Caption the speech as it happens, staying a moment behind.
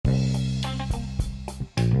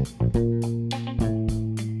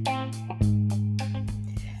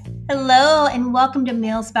Hello, and welcome to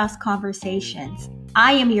Male Spouse Conversations.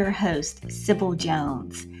 I am your host, Sybil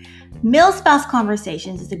Jones. Male Spouse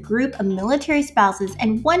Conversations is a group of military spouses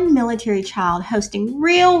and one military child hosting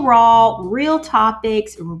real, raw, real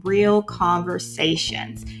topics, and real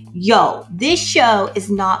conversations. Yo, this show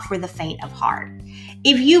is not for the faint of heart.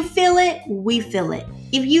 If you feel it, we feel it.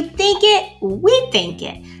 If you think it, we think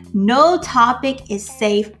it. No topic is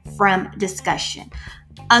safe from discussion.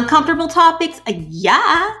 Uncomfortable topics,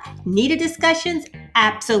 yeah. Needed discussions,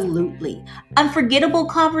 absolutely. Unforgettable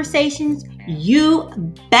conversations, you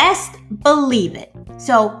best believe it.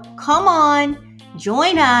 So come on,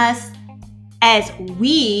 join us as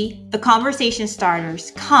we, the conversation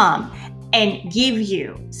starters, come and give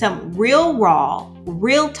you some real raw,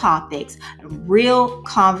 real topics, real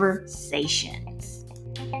conversations.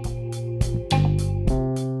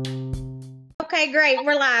 Okay, great.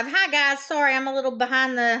 We're live. Hi guys. Sorry, I'm a little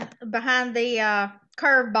behind the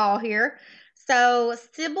curveball here. So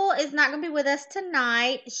Sybil is not going to be with us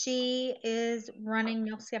tonight. She is running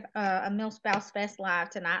a Male Spouse Fest live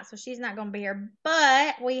tonight, so she's not going to be here.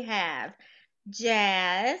 But we have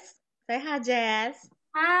Jazz. Say hi, Jazz.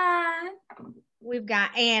 Hi. We've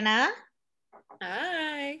got Anna.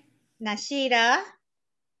 Hi. Nashida.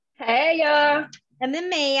 Hey, y'all. And then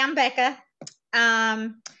me. I'm Becca.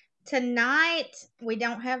 Tonight we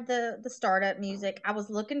don't have the startup music. I was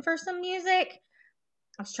looking for some music.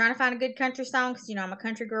 I was trying to find a good country song because I'm a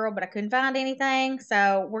country girl, but I couldn't find anything.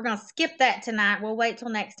 So we're gonna skip that tonight. We'll wait till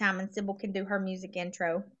next time and Sybil can do her music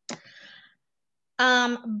intro.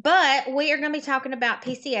 But we are gonna be talking about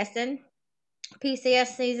PCSing.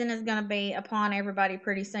 PCS season is gonna be upon everybody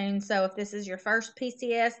pretty soon. So if this is your first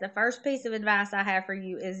PCS, the first piece of advice I have for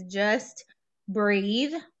you is just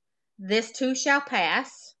breathe. This too shall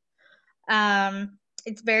pass.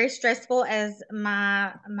 It's very stressful, as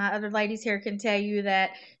my other ladies here can tell you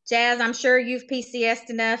that. Jazz, I'm sure you've PCSed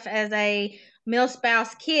enough as a male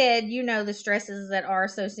spouse kid. You know the stresses that are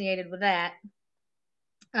associated with that.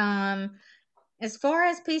 As far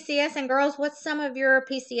as PCS and girls, what's some of your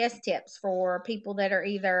PCS tips for people that are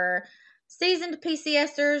either seasoned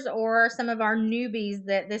PCSers or some of our newbies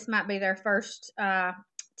that this might be their first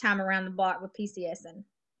time around the block with PCSing?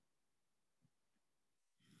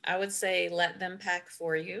 I would say let them pack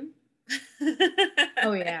for you.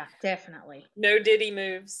 Oh, yeah, definitely. No ditty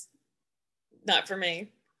moves. Not for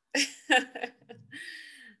me.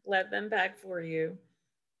 Let them pack for you.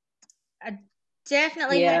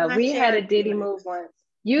 Definitely. Yeah, we had a ditty move once.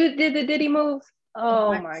 You did the ditty moves?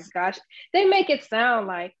 Oh, my gosh. They make it sound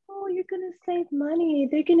like, oh, you're going to save money.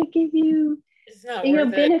 They're going to give you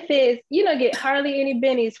benefits. You don't get hardly any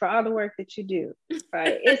bennies for all the work that you do,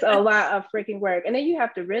 right? It's a lot of freaking work. And then you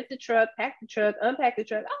have to rent the truck, pack the truck, unpack the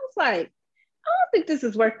truck. I was like, I don't think this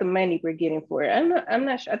is worth the money we're getting for it. I'm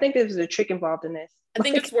not sure. I think there's a trick involved in this. I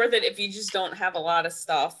think it's worth it if you just don't have a lot of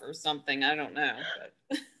stuff or something. I don't know.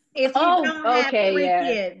 But. If you don't have three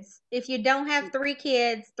kids, if you don't have 3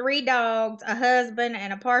 kids, 3 dogs, a husband,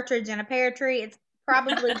 and a partridge and a pear tree, it's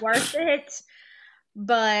probably worth it.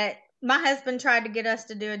 But my husband tried to get us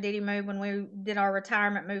to do a ditty move when we did our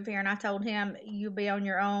retirement move here, and I told him, you'll be on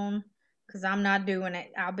your own because I'm not doing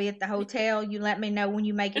it. I'll be at the hotel. You let me know when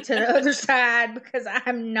you make it to the other side because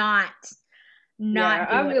I'm not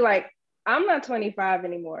I'll be like, I'm not 25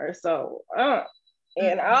 anymore, so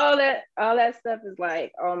and all that stuff is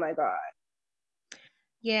like, oh my God.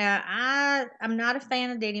 Yeah, I'm not a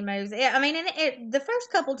fan of ditty moves. I mean, the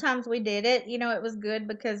first couple times we did it, it was good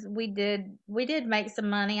because we did make some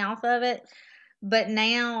money off of it. But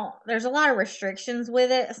now there's a lot of restrictions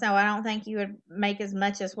with it, so I don't think you would make as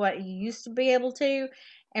much as what you used to be able to.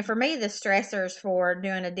 And for me, the stressors for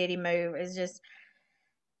doing a ditty move is just,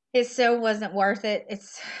 it so wasn't worth it.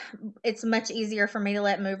 It's much easier for me to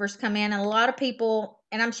let movers come in. And a lot of people,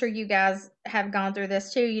 and I'm sure you guys have gone through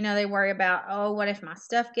this too, they worry about, oh, what if my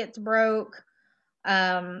stuff gets broke?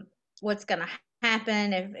 What's going to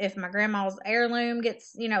happen if my grandma's heirloom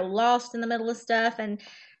gets, lost in the middle of stuff? And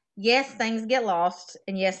yes, things get lost,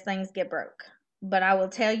 and yes, things get broke. But I will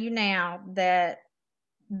tell you now that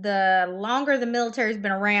the longer the military's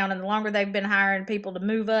been around and the longer they've been hiring people to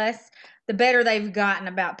move us, the better they've gotten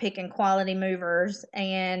about picking quality movers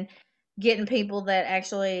and getting people that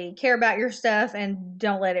actually care about your stuff and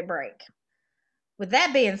don't let it break. With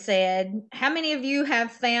that being said, how many of you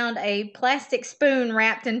have found a plastic spoon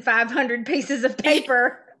wrapped in 500 pieces of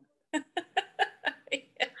paper?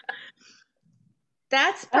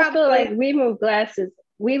 That's probably... I feel like we move glasses.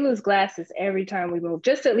 We lose glasses every time we move,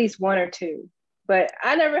 just at least 1 or 2. But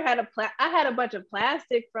I never had I had a bunch of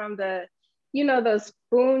plastic from the you know, those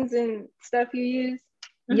spoons and stuff you use.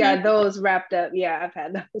 Yeah, those wrapped up. Yeah, I've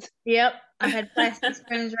had those. Yep, I've had plastic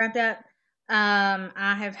spoons wrapped up.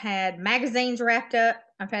 I have had magazines wrapped up.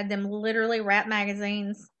 I've had them literally wrap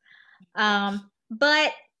magazines.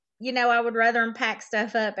 But you know, I would rather unpack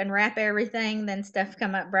stuff up and wrap everything than stuff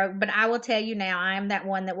come up broke. But I will tell you now, I am that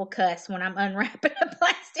one that will cuss when I'm unwrapping a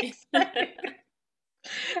plastic spoon.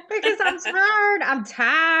 Because I'm tired. I'm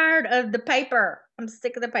tired of the paper. I'm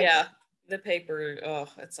sick of the paper. Yeah, the paper. Oh,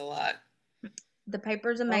 it's a lot. The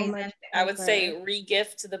paper's amazing. I would say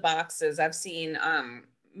re-gift the boxes. I've seen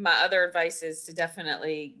my other advice is to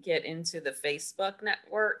definitely get into the Facebook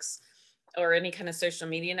networks or any kind of social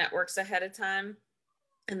media networks ahead of time.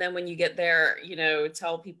 And then when you get there, you know,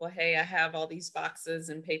 tell people, hey, I have all these boxes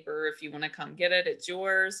and paper. If you want to come get it, it's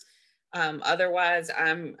yours. Otherwise,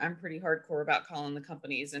 I'm pretty hardcore about calling the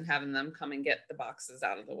companies and having them come and get the boxes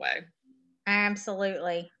out of the way.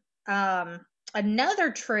 Absolutely.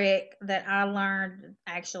 Another trick that I learned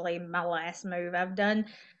actually my last move,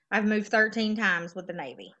 I've moved 13 times with the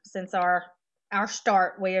Navy since our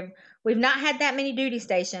start. We've not had that many duty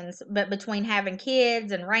stations, but between having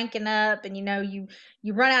kids and ranking up, and you know, you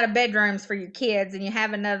run out of bedrooms for your kids and you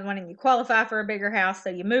have another one and you qualify for a bigger house, so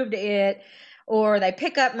you move to it, or they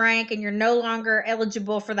pick up rank and you're no longer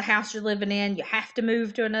eligible for the house you're living in, you have to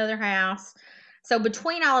move to another house. So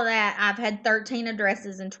between all of that, I've had 13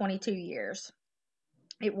 addresses in 22 years.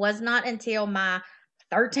 It was not until my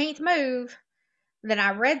 13th move that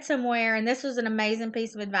I read somewhere, and this was an amazing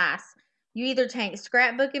piece of advice. You either take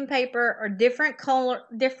scrapbooking paper or different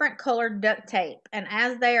colored duct tape, and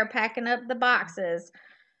as they are packing up the boxes,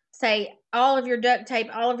 say all of your duct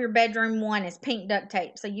tape, all of your bedroom one is pink duct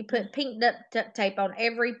tape. So you put pink duct tape on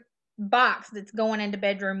every box that's going into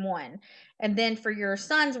bedroom one. And then for your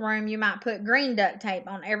son's room, you might put green duct tape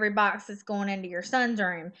on every box that's going into your son's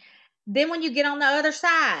room. Then when you get on the other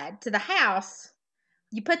side to the house,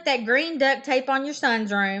 you put that green duct tape on your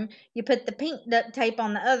son's room, you put the pink duct tape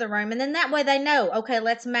on the other room, and then that way they know, okay,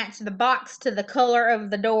 let's match the box to the color of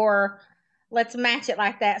the door. Let's match it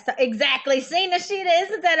like that. So exactly. See, Nashida,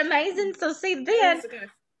 isn't that amazing? So see, then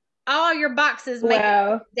all your boxes make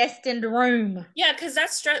a destined room. Yeah, because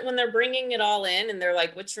that's when they're bringing it all in and they're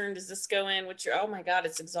like, which room does this go in? Oh my God,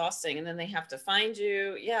 it's exhausting. And then they have to find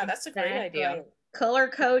you. Yeah, that's a great idea. Color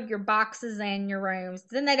code your boxes and your rooms.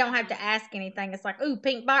 Then they don't have to ask anything. It's like, ooh,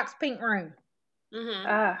 pink box, pink room.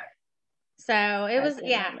 So it was,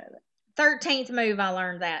 13th move, I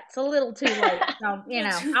learned that. It's a little too late. So, you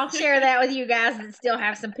know, I'll share that with you guys that still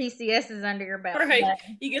have some PCSs under your belt. Right. But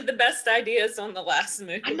you get the best ideas on the last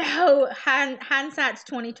move. I know. Hindsight's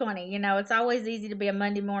 2020. You know, it's always easy to be a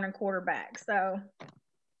Monday morning quarterback. So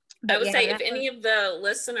I would say if any of the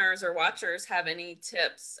listeners or watchers have any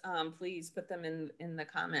tips, please put them in the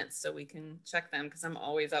comments so we can check them, because I'm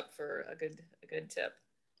always up for a good tip.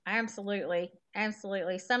 Absolutely.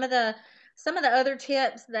 Some of the other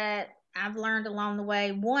tips that I've learned along the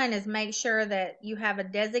way, one is make sure that you have a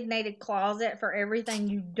designated closet for everything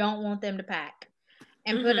you don't want them to pack,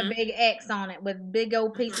 and put a big X on it with big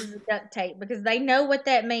old pieces of duct tape, because they know what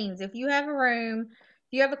that means. If you have a room,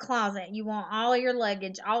 if you have a closet, you want all of your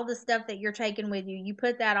luggage, all the stuff that you're taking with you, you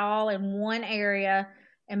put that all in one area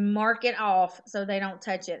and mark it off so they don't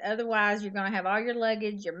touch it. Otherwise, you're going to have all your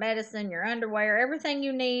luggage, your medicine, your underwear, everything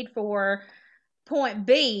you need for point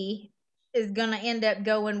B is going to end up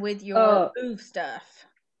going with your move stuff.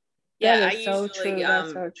 Yeah, that is so true.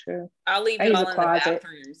 That's so true. I'll leave it all in the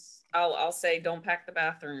bathrooms. I'll say don't pack the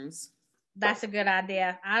bathrooms. That's a good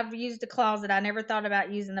idea. I've used a closet. I never thought about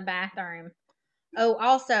using the bathroom. Oh,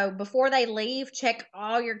 also, before they leave, check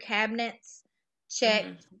all your cabinets, check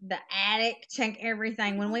the attic, check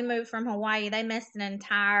everything. When we moved from Hawaii, they missed an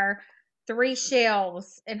entire 3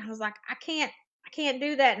 shelves, and I was like, I can't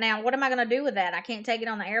do that now. What am I going to do with that? I can't take it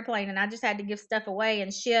on the airplane, and I just had to give stuff away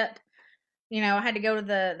and ship. You know, I had to go to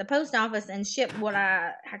the post office and ship what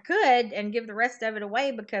I could and give the rest of it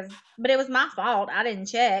away but it was my fault. I didn't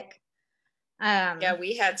check. Yeah,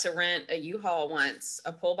 we had to rent a U-Haul once,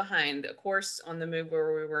 a pull behind, of course, on the move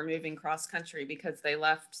where we were moving cross country, because they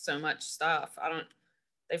left so much stuff.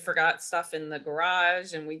 They forgot stuff in the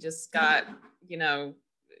garage, and we just got, you know,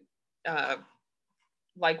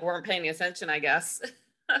 like weren't paying attention, I guess.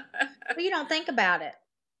 But you don't think about it,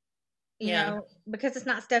 you know, because it's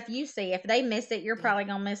not stuff you see. If they miss it, you're probably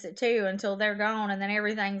gonna miss it too until they're gone, and then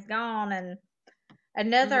everything's gone. And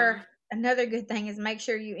another good thing is make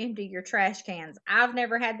sure you empty your trash cans. I've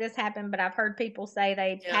never had this happen, but I've heard people say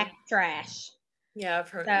they pack trash. Yeah, I've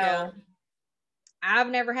heard. So I've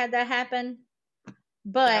never had that happen,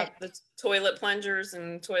 but the toilet plungers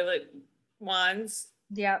and toilet wands.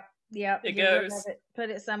 Yep. Yep. It Get rid goes. of it. Put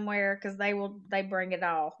it somewhere because they bring it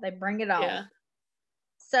all. They bring it all. Yeah.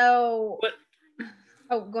 So, What?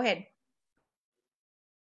 oh, go ahead.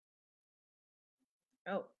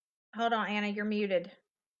 Oh, hold on, Anna, you're muted.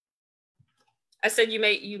 I said you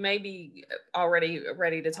may be already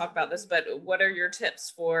ready to talk about this, but what are your tips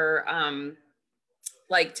for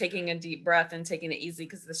like taking a deep breath and taking it easy?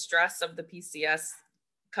 Because the stress of the PCS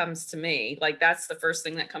comes to me. Like that's the first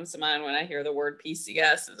thing that comes to mind when I hear the word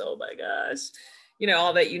PCS is, oh my gosh, you know,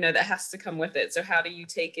 all that, you know, that has to come with it. So how do you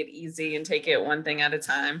take it easy and take it one thing at a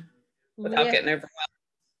time without getting overwhelmed?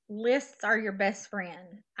 Lists are your best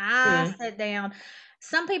friend. I sit down.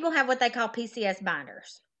 Some people have what they call PCS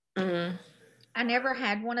binders. I never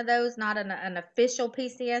had one of those, not an official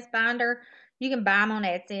PCS binder. You can buy them on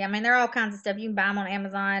Etsy. I mean, there are all kinds of stuff. You can buy them on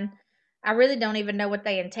Amazon. I really don't even know what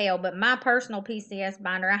they entail, but my personal PCS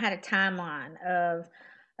binder, I had a timeline of,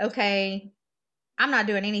 okay, I'm not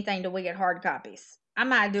doing anything till we get hard copies. I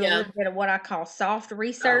might do a little bit of what I call soft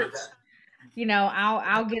research. You know,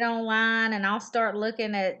 I'll get online and I'll start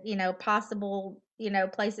looking at, you know, possible, you know,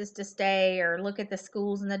 places to stay or look at the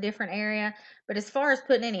schools in the different area. But as far as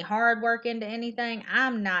putting any hard work into anything,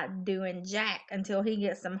 I'm not doing jack until he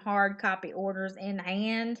gets some hard copy orders in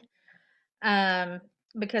hand.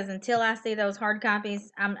 Because until I see those hard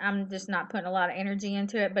copies, I'm just not putting a lot of energy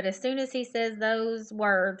into it. But as soon as he says those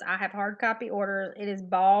words, I have hard copy orders. It is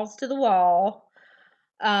balls to the wall.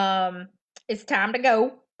 It's time to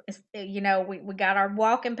go. It's, you know, we got our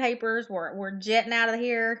walking papers. We're jetting out of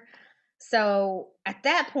here. So at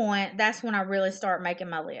that point, that's when I really start making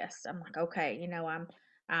my list. I'm like, okay, you know,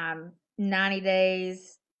 I'm 90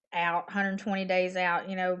 days out, 120 days out.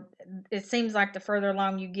 You know, it seems like the further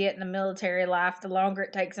along you get in the military life, the longer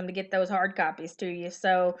it takes them to get those hard copies to you.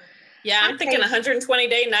 So yeah, I'm thinking 120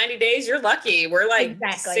 days, 90 days. You're lucky. We're like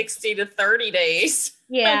 60 to 30 days.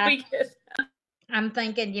 Yeah. I'm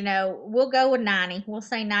thinking, you know, we'll go with 90. We'll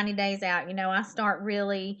say 90 days out. You know, I start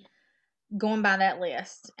really going by that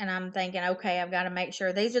list and I'm thinking, okay, I've got to make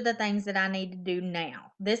sure these are the things that I need to do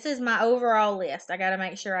now. This is my overall list. I got to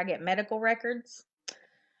make sure I get medical records,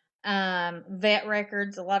 vet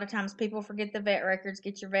records. A lot of times people forget the vet records.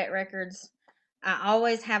 Get your vet records. I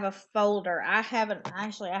always have a folder. I have it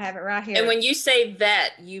right here. And when you say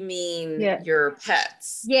vet, you mean your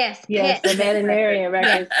pets? Yes, yes, the veterinarian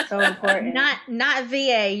records so important. Not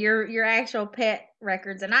VA, your actual pet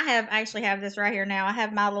records. And I have this right here now. I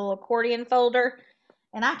have my little accordion folder,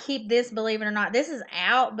 and I keep this. Believe it or not, this is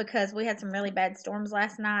out because we had some really bad storms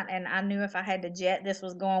last night, and I knew if I had to jet, this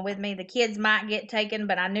was going with me. The kids might get taken,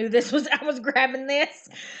 but I knew I was grabbing this.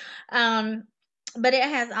 But it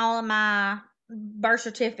has all of my birth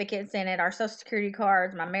certificates in it, our social security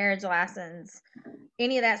cards, my marriage license,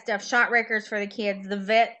 any of that stuff, shot records for the kids, the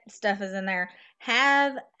vet stuff is in there.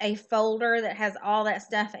 Have a folder that has all that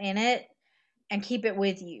stuff in it and keep it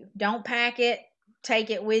with you. Don't pack it, take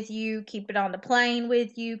it with you, keep it on the plane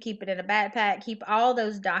with you, keep it in a backpack, keep all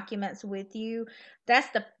those documents with you. That's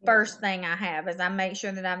the first thing I have is I make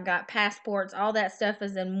sure that I've got passports, all that stuff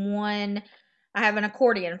is in one. I have an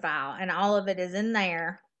accordion file and all of it is in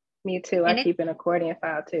there. Me too. I keep an accordion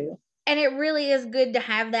file too. And it really is good to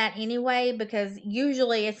have that anyway, because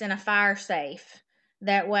usually it's in a fire safe.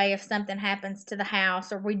 That way, if something happens to the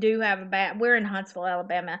house or we do have we're in Huntsville,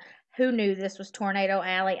 Alabama. Who knew this was Tornado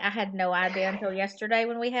Alley? I had no idea until yesterday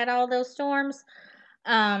when we had all those storms.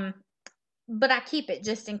 But I keep it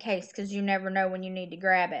just in case because you never know when you need to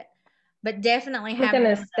grab it. But definitely have. I'm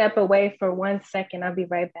going to step away for 1 second. I'll be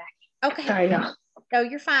right back. Okay. Sorry, y'all. No,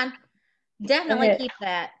 you're fine. Definitely keep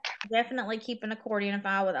that. Definitely keep an accordion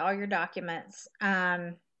file with all your documents.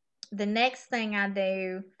 The next thing I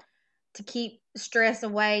do to keep stress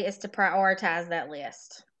away is to prioritize that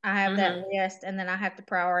list. I have that list and then I have to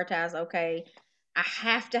prioritize, okay, I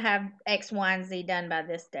have to have X, Y, and Z done by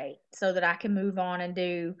this date so that I can move on and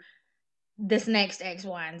do this next X,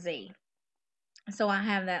 Y, and Z. So I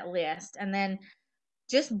have that list. And then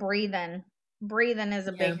just breathing. Breathing is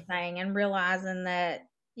a big thing and realizing that,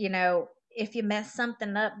 you know, if you mess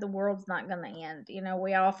something up, the world's not going to end. You know,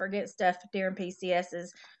 we all forget stuff during PCSs.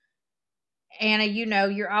 Anna, you know,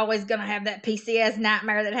 you're always going to have that PCS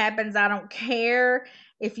nightmare that happens. I don't care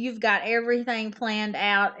if you've got everything planned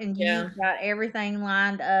out and you've got everything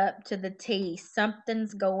lined up to the T.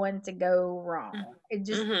 Something's going to go wrong. It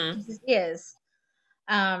just is.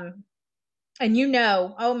 And you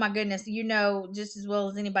know, oh my goodness, you know just as well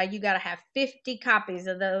as anybody, you got to have 50 copies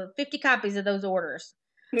of those orders.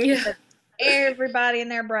 Yeah. Everybody and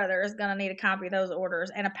their brother is going to need a copy of those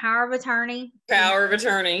orders and a power of attorney. Power of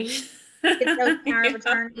attorney. get those power of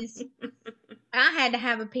attorneys. I had to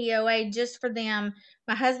have a POA just for them.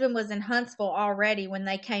 My husband was in Huntsville already when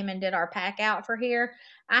they came and did our pack out for here.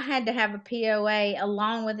 I had to have a POA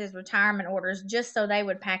along with his retirement orders just so they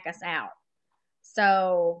would pack us out.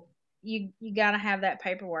 So you got to have that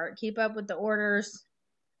paperwork. Keep up with the orders.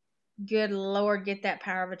 Good Lord, get that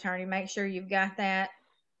power of attorney. Make sure you've got that.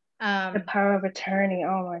 The power of attorney.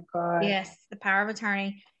 Oh my God. Yes, the power of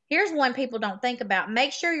attorney. Here's one people don't think about.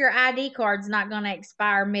 Make sure your ID card's not going to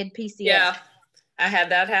expire mid PCS. Yeah, I had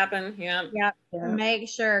that happen. Yeah. Yep. Make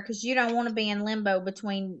sure, because you don't want to be in limbo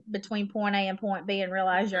between point A and point B and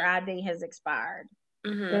realize your ID has expired.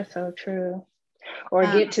 Mm-hmm. That's so true. Or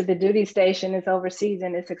get to the duty station, it's overseas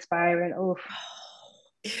and it's expiring. Oof.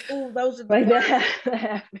 Oh, those are the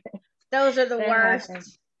worst. Those are the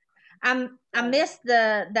worst. I missed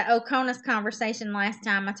the Oconus conversation last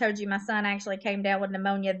time. I told you my son actually came down with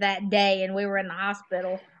pneumonia that day and we were in the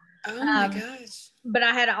hospital. Oh my gosh. But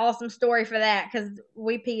I had an awesome story for that because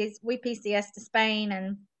we PCS to Spain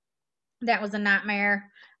and that was a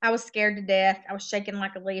nightmare. I was scared to death. I was shaking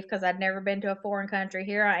like a leaf because I'd never been to a foreign country.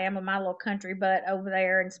 Here I am with my little country butt over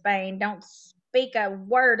there in Spain. Don't speak a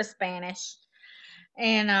word of Spanish.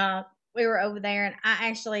 And we were over there and I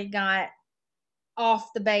actually got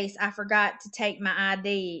off the base. I forgot to take my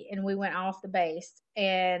ID and we went off the base.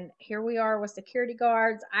 And here we are with security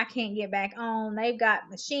guards. I can't get back on. They've got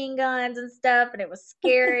machine guns and stuff and it was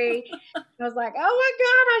scary. I was like, oh my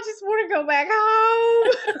God, I just want to go back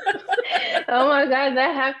home. Oh my God,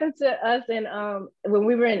 that happened to us in when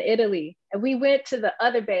we were in Italy. And we went to the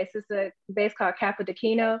other base. It's a base called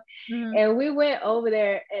Capodichino. Mm-hmm. And we went over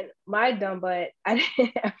there and my dumb butt, I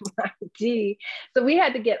didn't have my ID. So we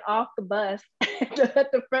had to get off the bus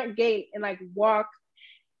at the front gate and like walk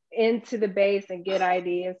into the base and get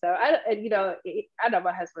ID. And so I know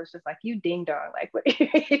my husband was just like, you ding dong, like what are you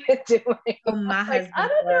even doing? Oh, my husband. I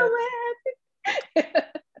don't know what happened.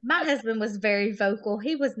 My husband was very vocal.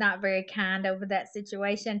 He was not very kind over that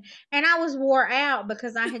situation. And I was wore out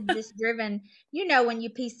because I had just driven, when you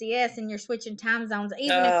PCS and you're switching time zones,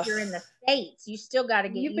 even if you're in the States, you still got to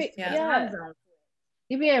get used to time zones.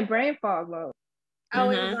 You be in brain fog mode. Oh,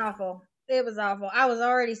 It was awful. It was awful. I was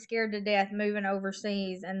already scared to death moving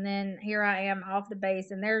overseas. And then here I am off the base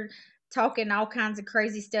and they're talking all kinds of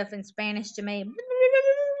crazy stuff in Spanish to me.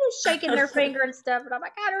 Shaking their finger and stuff, and I'm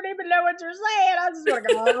like, I don't even know what you're saying. I just want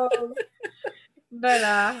to go home. But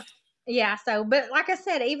but like I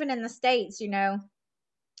said, even in the States, I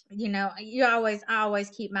always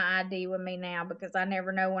keep my ID with me now because I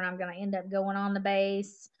never know when I'm going to end up going on the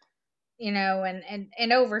base.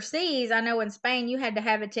 And overseas, I know in Spain you had to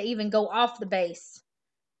have it to even go off the base.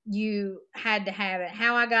 You had to have it.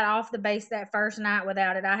 How I got off the base that first night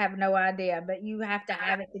without it, I have no idea. But you have to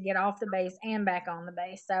have it to get off the base and back on the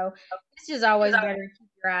base. So it's just always better to keep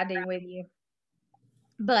your ID with you.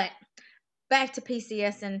 But back to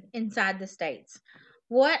PCS and inside the States.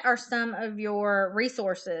 What are some of your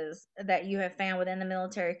resources that you have found within the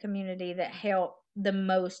military community that help the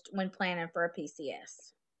most when planning for a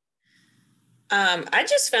PCS? I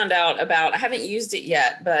just found out about, I haven't used it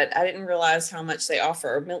yet, but I didn't realize how much they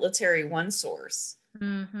offer Military OneSource.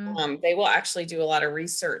 Mm-hmm. They will actually do a lot of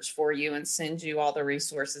research for you and send you all the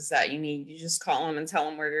resources that you need. You just call them and tell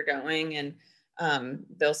them where you're going and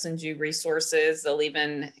they'll send you resources. They'll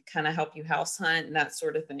even kind of help you house hunt and that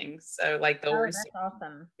sort of thing. So like they'll that's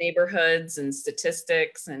awesome. Neighborhoods and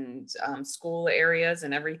statistics and school areas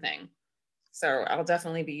and everything. So I'll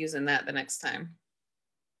definitely be using that the next time.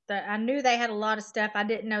 I knew they had a lot of stuff. I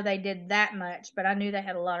didn't know they did that much, but I knew they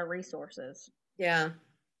had a lot of resources. Yeah.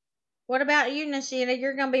 What about you, Nishita?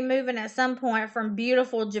 You're going to be moving at some point from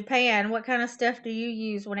beautiful Japan. What kind of stuff do you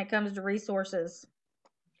use when it comes to resources?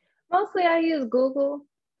 Mostly I use Google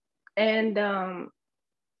and the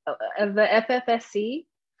FFSC,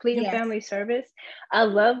 Fleet and Family Service. I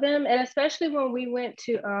love them. And especially when we went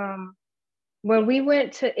to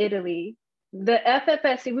Italy, the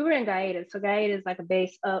FFSC, we were in Gaeta. So Gaeta is like a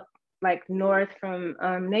base up like north from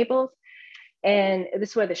Naples. And this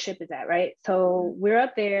is where the ship is at, right? So we're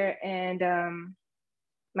up there and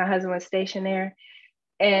my husband was stationed there.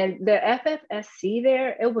 And the FFSC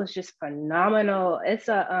there, it was just phenomenal. It's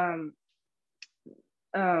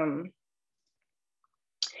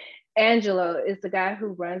Angelo is the guy who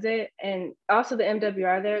runs it. And also the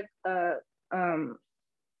MWR there,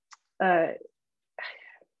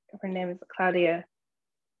 her name is Claudia.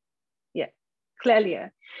 Yeah,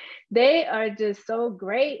 Clelia. They are just so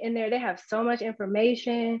great in there. They have so much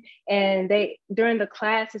information and during the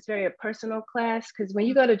class, it's very a personal class because when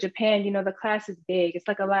you go to Japan, the class is big. It's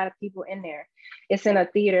like a lot of people in there. It's in a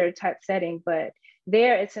theater type setting, but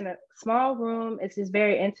there it's in a small room. It's just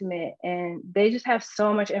very intimate, and they just have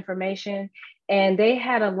so much information. And they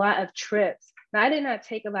had a lot of trips. Now, I did not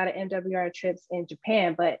take a lot of MWR trips in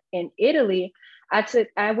Japan, but in Italy,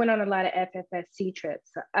 I went on a lot of FFSC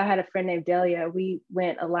trips. I had a friend named Delia. We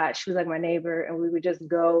went a lot. She was like my neighbor, and we would just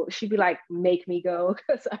go. She'd be like, make me go,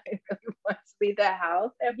 because I really want to leave the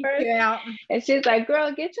house at first. Yeah. And she's like,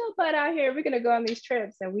 girl, get your butt out here. We're gonna go on these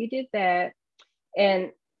trips. And we did that.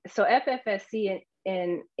 And so FFSC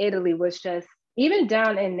in Italy was just, even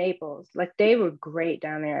down in Naples, like they were great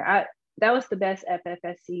down there. That was the best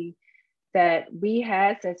FFSC that we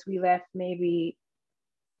had since we left maybe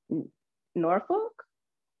Norfolk,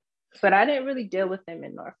 but I didn't really deal with them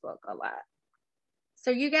in Norfolk a lot. So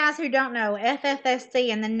you guys who don't know, FFSC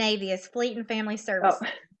in the Navy is Fleet and Family Service. Oh,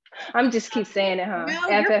 I'm just keep saying it, huh? No,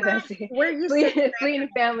 FFSC. We're used Fleet, to Fleet and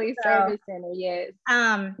Family Service Center, yes.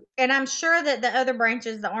 And I'm sure that the other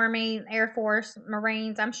branches, the Army, Air Force,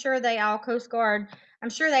 Marines, I'm sure they all, Coast Guard, I'm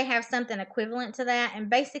sure they have something equivalent to that. And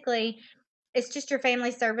basically, it's just your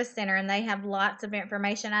family service center, and they have lots of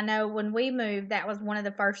information. I know when we moved, that was one of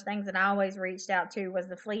the first things that I always reached out to was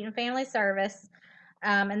the Fleet and Family Service.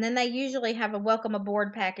 And then they usually have a welcome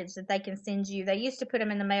aboard package that they can send you. They used to put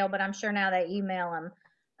them in the mail, but I'm sure now they email them.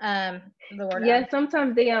 Yeah,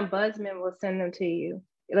 sometimes the ombudsman will send them to you.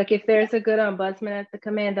 Like if there's a good ombudsman at the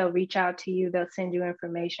command, they'll reach out to you. They'll send you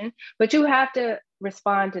information, but you have to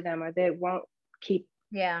respond to them, or they won't keep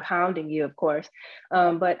pounding you, of course.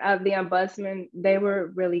 But the ombudsman, they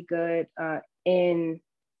were really good in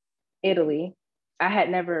Italy. I had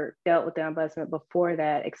never dealt with the ombudsman before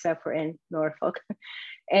that, except for in Norfolk.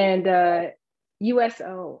 And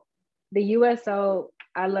USO, the USO,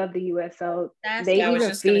 I love the USO. They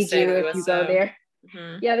even feed you if you go there.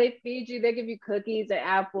 Mm-hmm. Yeah, they feed you. They give you cookies and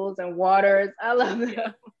apples and waters. I love them.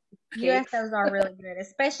 USOs are really good,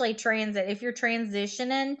 especially transit. If you're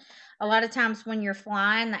transitioning, a lot of times when you're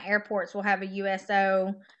flying, the airports will have a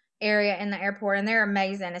USO area in the airport, and they're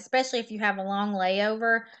amazing, especially if you have a long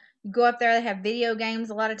layover. You go up there, they have video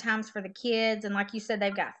games a lot of times for the kids, and like you said,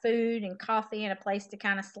 they've got food and coffee and a place to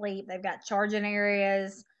kind of sleep. They've got charging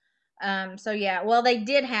areas. So yeah, well, they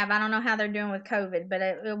did have, I don't know how they're doing with COVID, but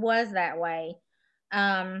it was that way.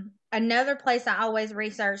 Another place I always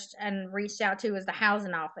researched and reached out to was the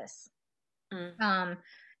housing office.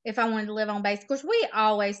 If I wanted to live on base, of course, we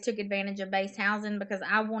always took advantage of base housing because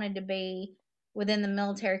I wanted to be within the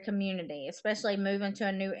military community, especially moving to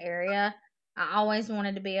a new area. I always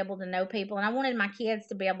wanted to be able to know people, and I wanted my kids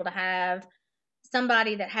to be able to have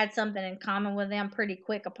somebody that had something in common with them pretty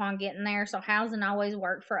quick upon getting there. So housing always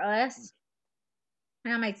worked for us.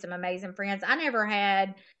 And I made some amazing friends.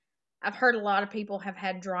 I've heard a lot of people have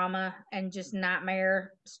had drama and just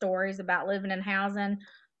nightmare stories about living in housing.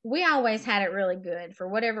 We always had it really good. For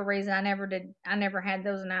whatever reason, I never had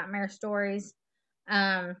those nightmare stories.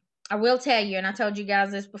 I will tell you, and I told you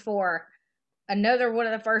guys this before, another one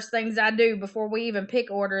of the first things I do before we even pick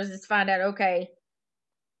orders is find out, okay,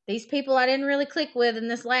 these people I didn't really click with in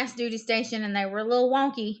this last duty station and they were a little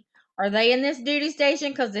wonky. Are they in this duty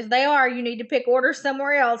station? Because if they are, you need to pick orders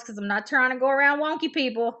somewhere else because I'm not trying to go around wonky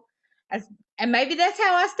people. And maybe that's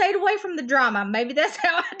how I stayed away from the drama. Maybe that's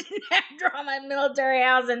how I didn't have drama in military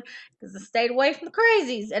housing because I stayed away from the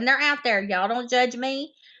crazies. And they're out there. Y'all don't judge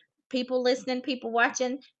me. People listening, people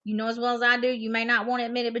watching, you know as well as I do. You may not want to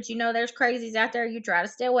admit it, but you know there's crazies out there you try to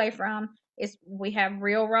stay away from. We have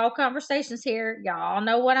real raw conversations here. Y'all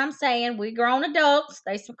know what I'm saying. We grown adults.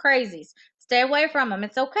 They some crazies. Stay away from them.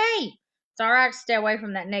 It's okay. It's all right to stay away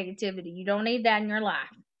from that negativity. You don't need that in your life.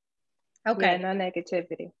 Okay. Yeah, no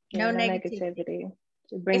negativity. No negativity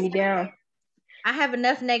to bring you down. I have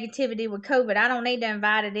enough negativity with COVID. I don't need to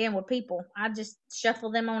invite it in with people. I just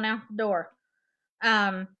shuffle them on out the door.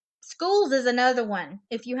 Schools is another one.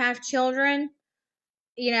 If you have children,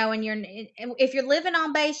 and if you're living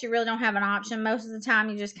on base, you really don't have an option. Most of the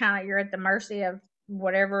time, you're at the mercy of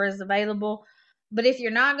whatever is available. But if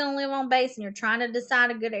you're not going to live on base and you're trying to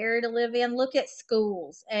decide a good area to live in, look at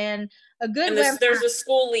schools and a good website. There's a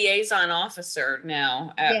school liaison officer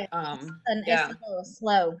now. It's a little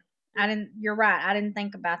slow. You're right. I didn't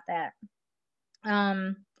think about that.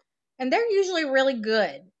 And they're usually really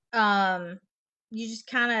good. You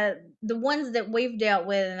just the ones that we've dealt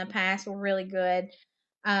with in the past were really good.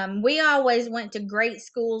 We always went to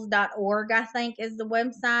greatschools.org, I think is the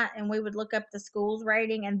website, and we would look up the schools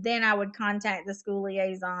rating, and then I would contact the school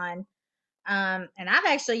liaison. And I've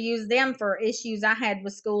actually used them for issues I had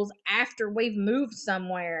with schools after we've moved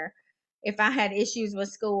somewhere. If I had issues with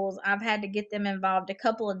schools, I've had to get them involved a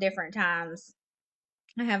couple of different times.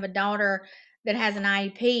 I have a daughter that has an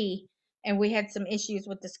IEP, and we had some issues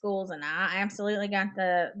with the schools, and I absolutely got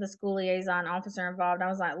the school liaison officer involved. I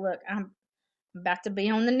was like, look, I'm about to be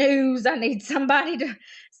on the news. I need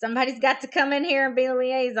somebody's got to come in here and be a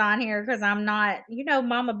liaison here, because I'm not,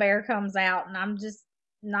 Mama Bear comes out, and I'm just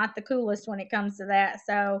not the coolest when it comes to that.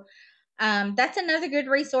 So that's another good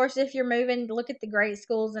resource if you're moving. Look at the great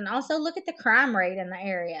schools, and also look at the crime rate in the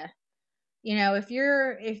area. If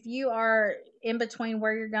you are in between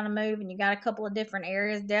where you're going to move and you got a couple of different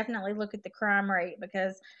areas, definitely look at the crime rate,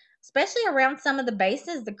 because especially around some of the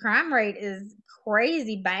bases, the crime rate is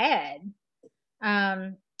crazy bad.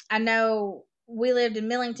 I know we lived in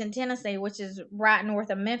Millington, Tennessee, which is right north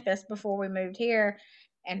of Memphis before we moved here,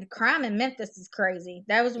 and the crime in Memphis is crazy.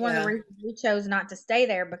 That was one of the reasons we chose not to stay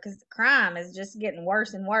there, because the crime is just getting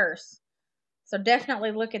worse and worse. So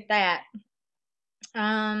definitely look at that.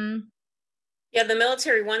 Yeah, the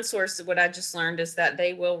Military One source, what I just learned is that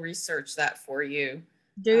they will research that for you.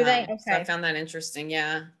 Do they? Okay. So I found that interesting.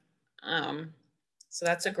 Yeah. So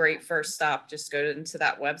that's a great first stop. Just go into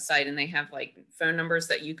that website, and they have like phone numbers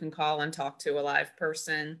that you can call and talk to a live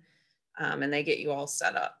person, and they get you all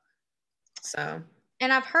set up. So.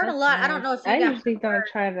 And I've heard a lot. Nice. I don't know if you I usually don't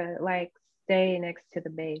try to like stay next to the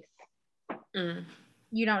base.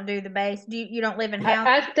 You don't do the base. You don't live in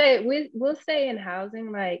housing? We'll stay in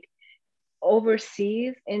housing, like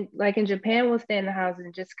overseas, and like in Japan we'll stay in the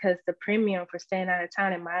housing just because the premium for staying out of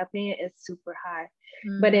town, in my opinion, is super high.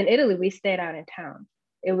 But in Italy we stayed out in town.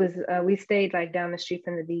 It was we stayed like down the street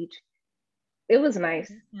from the beach. It was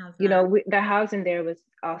nice. The housing there was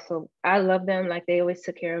also, I love them. Like, they always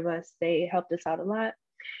took care of us. They helped us out a lot,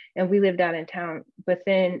 and we lived out in town. But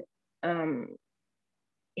then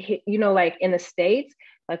like in the States,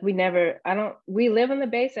 like we live on the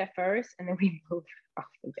base at first, and then we move off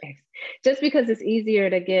the base just because it's easier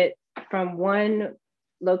to get from one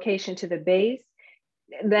location to the base.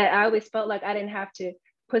 That I always felt like I didn't have to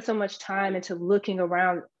put so much time into looking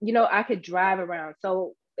around. I could drive around.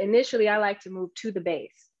 So initially I like to move to the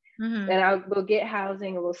base, and we'll get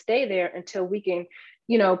housing and we'll stay there until we can,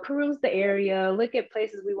 peruse the area, look at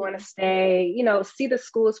places we want to stay, see the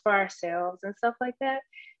schools for ourselves and stuff like that.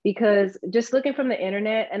 Because just looking from the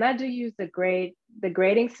internet, and I do use the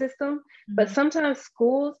grading system, but sometimes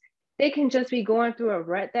schools, they can just be going through a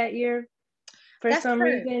rut that year for some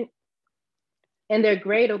reason, and their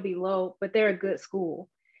grade will be low, but they're a good school.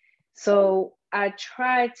 So I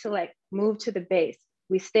tried to like move to the base.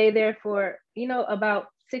 We stay there for, about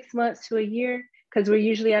 6 months to a year, because we're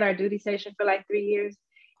usually at our duty station for like 3 years.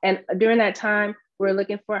 And during that time, we're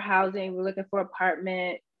looking for housing, we're looking for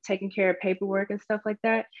apartment, taking care of paperwork and stuff like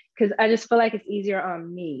that. Because I just feel like it's easier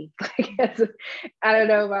on me. I don't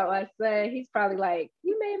know about my son. He's probably like,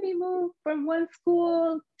 you made me move from one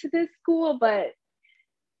school to this school, but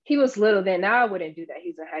he was little then. Now I wouldn't do that.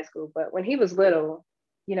 He's in high school. But when he was little,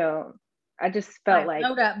 I just felt like,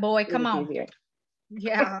 load up, boy, come on. Easier.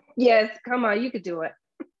 Yeah. Yes, come on, you could do it.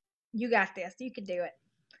 You got this. You could do it.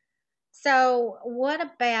 So what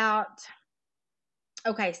about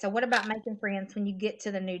making friends when you get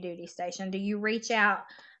to the new duty station? Do you reach out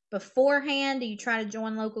beforehand? Do you try to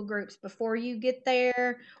join local groups before you get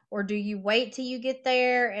there? Or do you wait till you get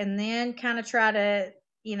there and then kind of try to,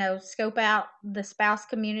 scope out the spouse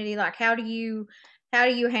community? Like, how do you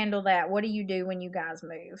handle that? What do you do when you guys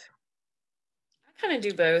move? I kind of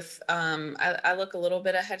do both. I look a little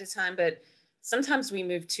bit ahead of time, but sometimes we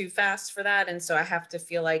move too fast for that. And so I have to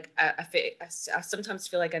feel like I sometimes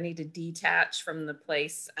feel like I need to detach from the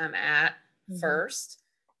place I'm at first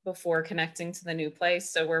before connecting to the new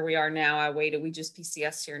place. So where we are now, we just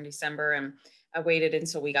PCS here in December, and I waited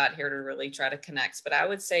until we got here to really try to connect. But I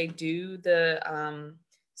would say do the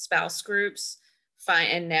spouse groups. Fine.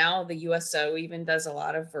 And now the USO even does a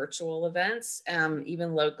lot of virtual events,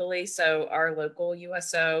 even locally. So our local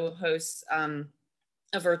USO hosts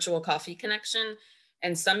a virtual coffee connection,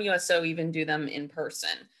 and some USO even do them in person.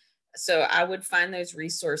 So I would find those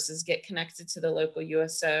resources, get connected to the local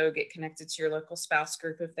USO, get connected to your local spouse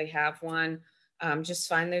group if they have one. Just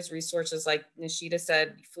find those resources. Like Nishita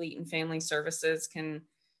said, Fleet and Family Services can,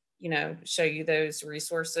 show you those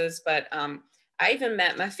resources. But I even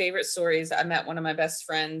met, my favorite stories, I met one of my best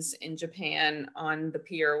friends in Japan on the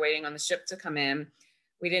pier waiting on the ship to come in.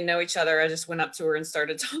 We didn't know each other. I just went up to her and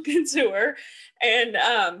started talking to her.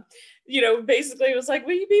 And, basically it was like,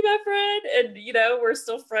 will you be my friend? And, we're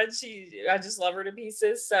still friends. I just love her to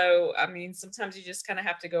pieces. So, I mean, sometimes you just kind of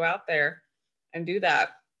have to go out there and do that.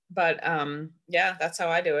 But yeah, that's how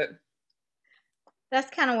I do it. That's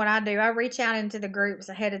kind of what I do. I reach out into the groups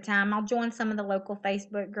ahead of time. I'll join some of the local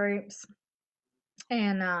Facebook groups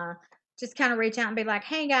and just kind of reach out and be like,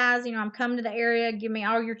 hey guys, you know, I'm coming to the area. Give me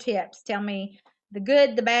all your tips. Tell me the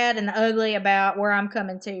good, the bad, and the ugly about where I'm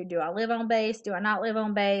coming to. Do I live on base? Do I not live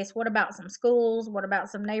on base? What about some schools? What about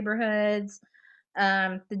some neighborhoods?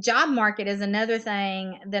 The job market is another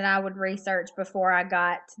thing that I would research before I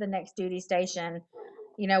got to the next duty station.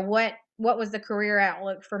 You know, what was the career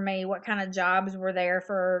outlook for me? What kind of jobs were there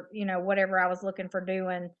for, you know, whatever I was looking for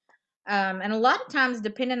doing? And a lot of times,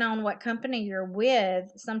 depending on what company you're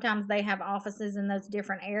with, sometimes they have offices in those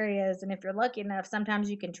different areas. And if you're lucky enough, sometimes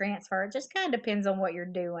you can transfer. It just kind of depends on what you're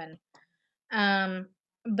doing. Um,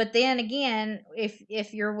 but then again,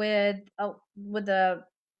 if you're with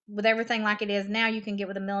everything like it is now, you can get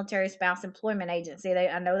with a military spouse employment agency.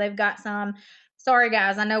 I know they've got some. Sorry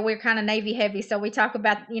guys, I know we're kind of Navy heavy, so we talk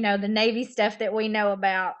about, you know, the Navy stuff that we know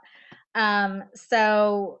about.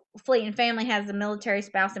 So Fleet and Family has a military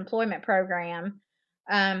spouse employment program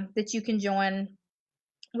that you can join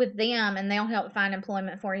with them, and they'll help find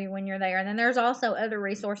employment for you when you're there. And then there's also other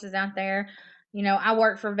resources out there. You know, I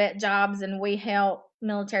work for Vet Jobs, and we help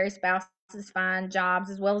military spouses find jobs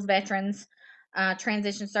as well as veterans,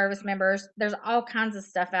 transition service members. There's all kinds of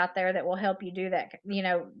stuff out there that will help you do that. You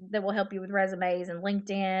know, that will help you with resumes and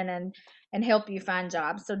LinkedIn and help you find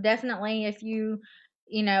jobs. So definitely, if you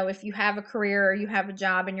have a career or you have a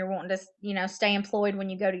job and you're wanting to, you know, stay employed when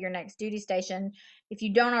you go to your next duty station, if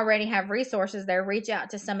you don't already have resources there, reach out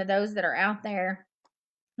to some of those that are out there.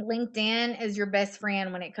 LinkedIn is your best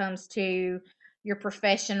friend when it comes to your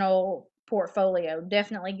professional portfolio.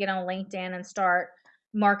 Definitely get on LinkedIn and start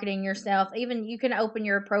marketing yourself. Even you can open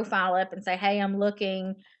your profile up and say, hey, I'm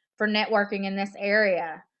looking for networking in this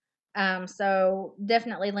area. So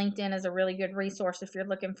definitely LinkedIn is a really good resource if you're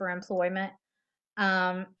looking for employment.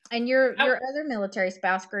 And your other military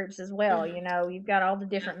spouse groups as well. You know, you've got all the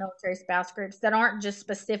different military spouse groups that aren't just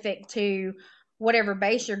specific to whatever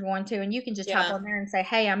base you're going to, and you can just hop on there and say,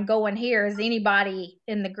 hey, I'm going here. Is anybody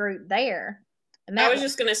in the group there? And I was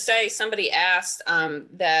just going to say, somebody asked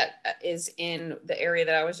that is in the area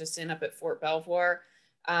that I was just in up at Fort Belvoir,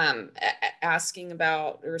 asking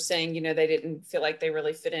about, or saying, you know, they didn't feel like they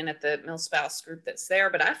really fit in at the mil spouse group that's there.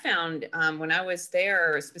 But I found when I was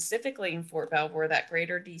there, specifically in Fort Belvoir, that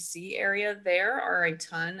greater DC area, there are a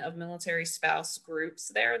ton of military spouse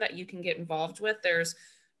groups there that you can get involved with. There's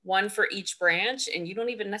one for each branch, and you don't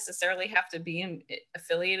even necessarily have to be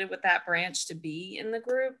affiliated with that branch to be in the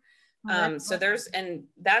group. So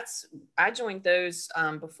I joined those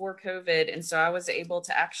before COVID. And so I was able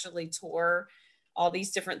to actually tour all these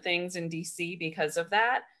different things in DC because of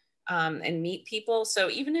that, and meet people. So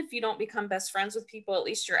even if you don't become best friends with people, at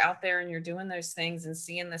least you're out there and you're doing those things and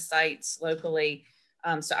seeing the sites locally.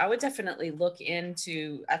 So I would definitely look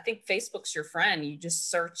into, I think Facebook's your friend. You just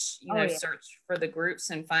search, search for the groups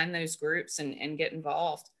and find those groups and get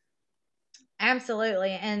involved.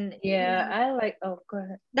 Absolutely. And yeah, I like, oh, go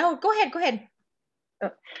ahead. No, go ahead.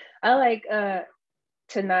 Oh, I like I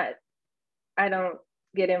don't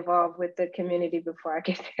get involved with the community before I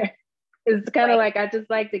get there. It's kind of like, I just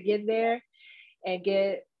like to get there and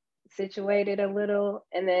get situated a little.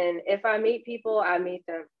 And then if I meet people, I meet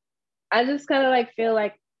them. I just kind of like feel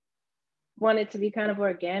like want it to be kind of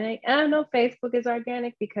organic. And I know Facebook is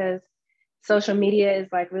organic because social media is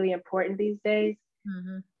like really important these days.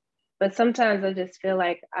 Mm-hmm. But sometimes I just feel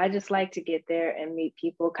like I just like to get there and meet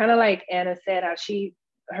people. Kind of like Anna said, how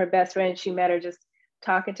her best friend, she met her just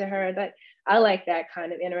talking to her. That I like that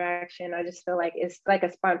kind of interaction. I just feel like it's like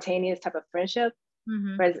a spontaneous type of friendship.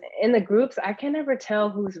 Mm-hmm. Whereas in the groups, I can never tell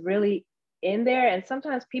who's really in there. And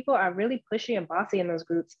sometimes people are really pushy and bossy in those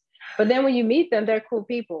groups. But then when you meet them, they're cool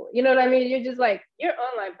people. You know what I mean? You're just like, your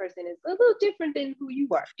online person is a little different than who you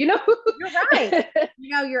are. You know? You're right.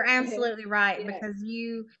 You're absolutely right. Yeah. Because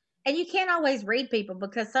you can't always read people,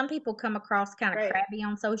 because some people come across kind of crabby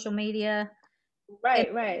on social media.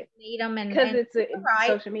 Right. Meet them because it's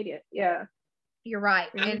social media. Yeah. You're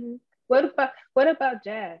right. Mm-hmm. And what about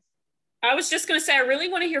Jazz? I was just going to say, I really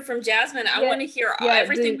want to hear from Jasmine. I want to hear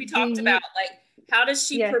everything we talked about. Like, how does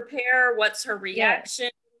she prepare? What's her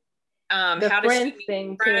reaction? How does she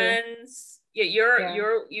meet friends? Too. Yeah,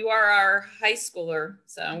 you are our high schooler,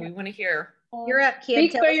 so we want to hear. You're up,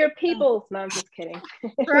 kid. Speak for your people. No, I'm just kidding.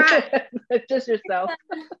 Right. Just yourself.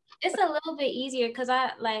 It's a little bit easier because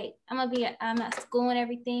I'm at school and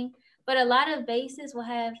everything, but a lot of bases will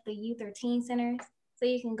have the youth or teen centers, so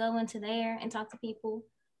you can go into there and talk to people.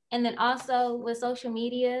 And then also with social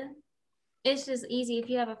media, it's just easy if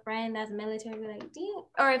you have a friend that's military, be like,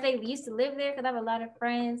 or if they used to live there, because I have a lot of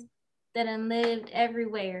friends that have lived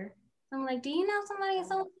everywhere. So I'm like, do you know somebody in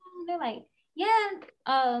so-and-so? They're like, yeah,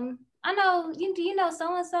 I know, do you know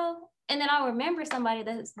so-and-so? and then I'll remember somebody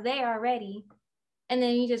that's there already, and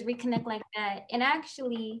then you just reconnect like that. And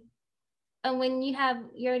actually, when you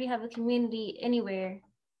already have a community anywhere,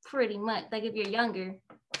 pretty much, like if you're younger,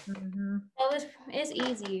 so it's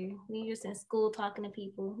easier. You're just in school talking to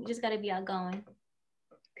people. You just got to be outgoing.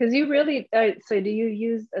 Because you really, so do you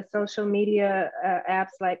use social media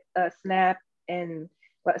apps like Snap and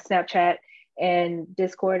Snapchat and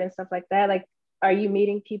Discord and stuff like that? Like, are you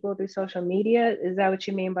meeting people through social media? Is that what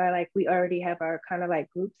you mean by like, we already have our kind of like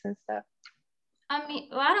groups and stuff? I mean,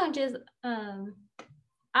 well, I don't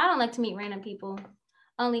like to meet random people,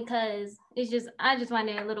 only because I just find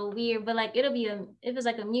it a little weird. But like, if it's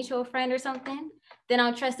like a mutual friend or something, then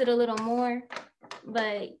I'll trust it a little more.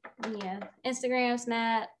 But yeah, Instagram,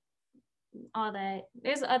 Snap, all that.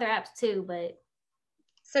 There's other apps too, but.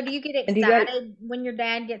 So do you get excited when your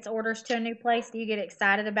dad gets orders to a new place? Do you get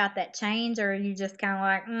excited about that change, or are you just kind of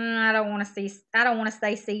like, I don't want to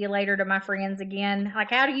say see you later to my friends again?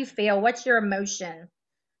 Like, how do you feel? What's your emotion?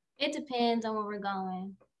 It depends on where we're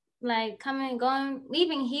going. Like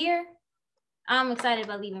leaving here, I'm excited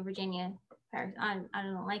about leaving Virginia. I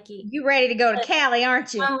don't like it. You ready to go to Cali,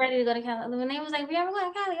 aren't you? I'm ready to go to Cali. When they was like, we ever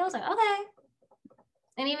going to Cali? I was like, okay.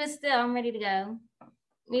 And even still, I'm ready to go.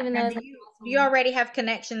 Even though do you already have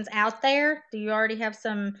connections out there? Do you already have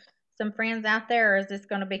some friends out there, or is this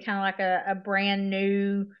going to be kind of like a brand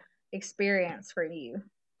new experience for you?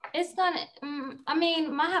 It's gonna.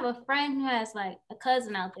 I have a friend who has like a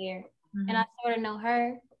cousin out there, and I sort of know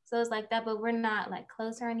her, so it's like that. But we're not like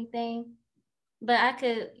close or anything. But I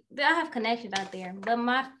have connections out there. But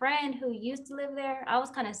my friend who used to live there, I was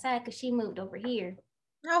kind of sad because she moved over here.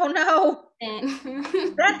 Oh no. And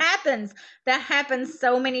that happens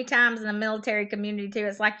so many times in the military community too.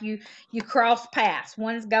 It's like you cross paths,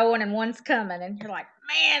 one's going and one's coming, and you're like,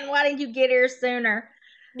 man, why didn't you get here sooner?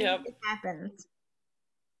 Yep. It happens.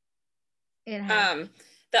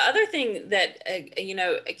 The other thing that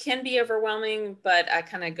it can be overwhelming, but I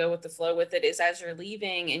kind of go with the flow with it, is as you're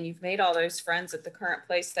leaving and you've made all those friends at the current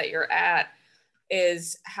place that you're at,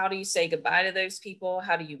 is how do you say goodbye to those people?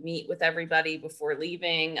 How do you meet with everybody before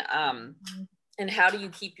leaving? And how do you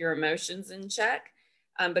keep your emotions in check?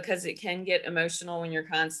 Because it can get emotional when you're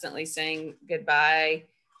constantly saying goodbye,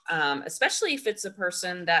 especially if it's a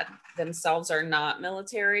person that themselves are not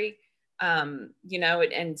military. And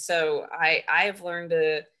so I have learned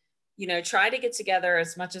to, try to get together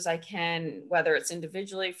as much as I can, whether it's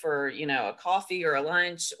individually for, a coffee or a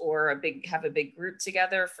lunch, or have a big group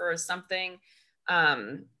together for something.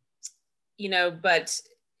 But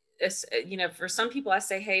for some people I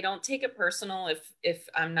say, hey, don't take it personal if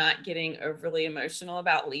I'm not getting overly emotional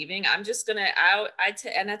about leaving. I'm just gonna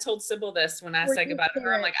and I told Sybil this when I said goodbye to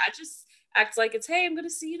her. I'm like, I just act like it's, hey, I'm gonna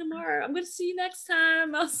see you tomorrow, I'm gonna see you next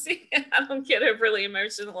time, I'll see you. I don't get overly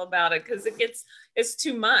emotional about it because it's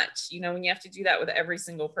too much, when you have to do that with every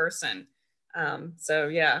single person. So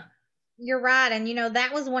yeah. You're right. And,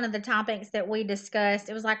 that was one of the topics that we discussed.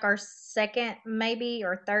 It was like our second, maybe,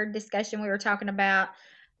 or third discussion. We were talking about,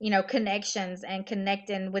 connections and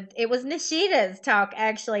connecting with, it was Nishida's talk,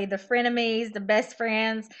 actually, the frenemies, the best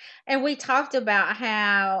friends. And we talked about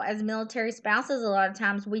how, as military spouses, a lot of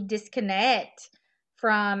times we disconnect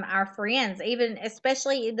from our friends, even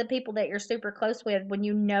especially the people that you're super close with. When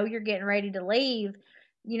you're getting ready to leave,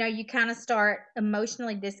 you kind of start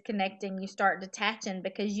emotionally disconnecting, you start detaching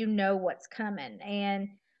because you know what's coming. And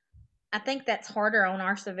I think that's harder on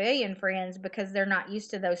our civilian friends because they're not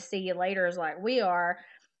used to those see you laters like we are.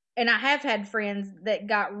 And I have had friends that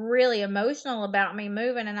got really emotional about me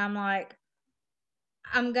moving, and I'm like,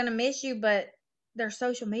 I'm going to miss you, but there's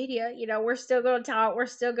social media. We're still going to talk, we're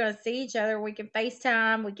still going to see each other, we can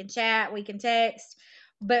FaceTime, we can chat, we can text.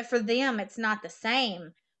 But for them, it's not the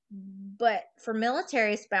same. But for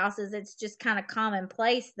military spouses, it's just kind of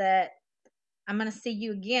commonplace that I'm going to see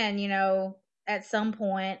you again, at some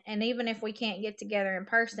point. And even if we can't get together in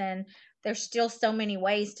person, there's still so many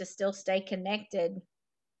ways to still stay connected.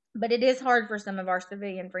 But it is hard for some of our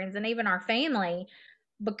civilian friends and even our family,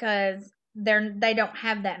 because they don't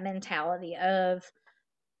have that mentality of,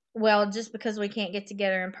 well, just because we can't get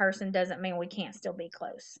together in person doesn't mean we can't still be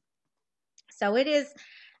close. So it is,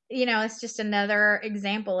 it's just another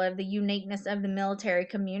example of the uniqueness of the military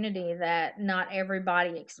community that not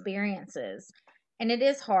everybody experiences. And it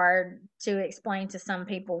is hard to explain to some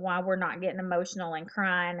people why we're not getting emotional and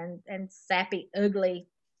crying and sappy, ugly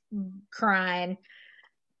crying.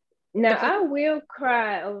 Now, I will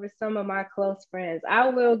cry over some of my close friends. I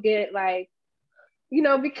will get like,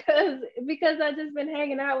 because I've just been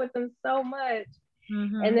hanging out with them so much.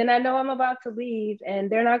 Mm-hmm. And then I know I'm about to leave and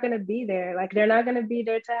they're not going to be there. Like, they're not going to be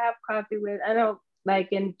there to have coffee with. I know Like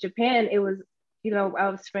in Japan, it was, I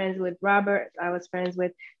was friends with Robert. I was friends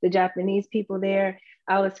with the Japanese people there.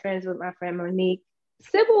 I was friends with my friend Monique.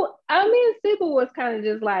 Sybil, Sybil was kind of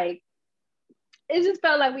just like, it just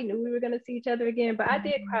felt like we knew we were going to see each other again. But I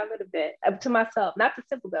did cry a little bit to myself, not to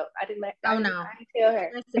Sybil though. I didn't tell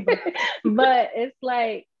her. But it's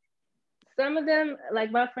like, some of them, like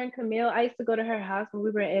my friend Camille, I used to go to her house when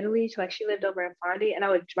we were in Italy. She lived over in Fondi, and I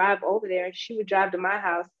would drive over there, and she would drive to my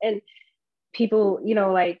house. And people,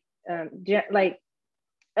 like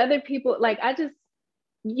other people, like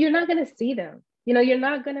you're not gonna see them. You're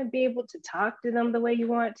not gonna be able to talk to them the way you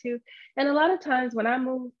want to. And a lot of times when I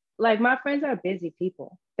move, like my friends are busy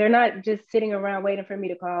people. They're not just sitting around waiting for me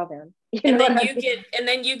to call them. And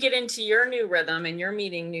then you get into your new rhythm and you're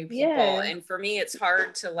meeting new people. Yeah. And for me, it's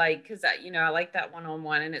hard to because I like that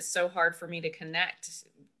one-on-one, and it's so hard for me to connect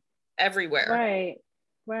everywhere.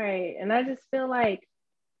 Right. And I just feel like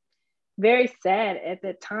very sad at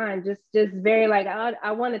the time, just very like,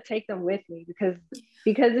 I want to take them with me because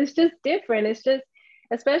it's just different. It's just,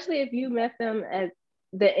 especially if you met them at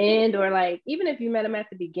the end, or like even if you met them at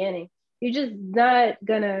the beginning, you're just not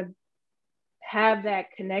gonna have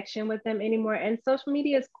that connection with them anymore. And social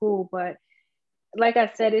media is cool, but like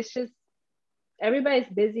I said, it's just everybody's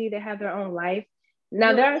busy. They have their own life.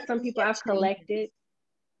 Now there are some people I've collected.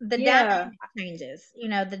 The dynamic changes,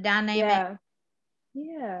 the dynamic.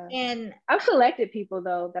 Yeah. And I've collected people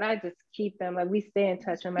though that I just keep them, like we stay in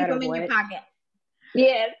touch no matter what. In your pocket.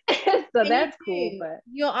 Yeah. So that's cool. But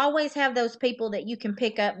you'll always have those people that you can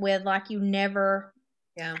pick up with, like you never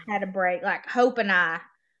had a break. Like Hope and I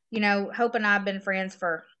have been friends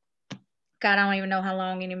for God, I don't even know how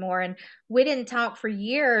long anymore. And we didn't talk for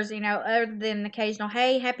years, other than occasional,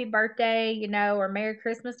 hey, happy birthday, or Merry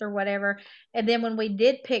Christmas or whatever. And then when we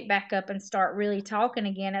did pick back up and start really talking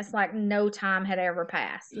again, it's like no time had ever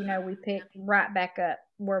passed. We picked right back up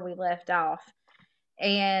where we left off.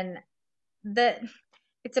 And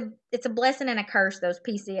it's a blessing and a curse, those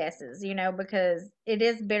PCSs, because it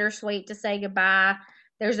is bittersweet to say goodbye.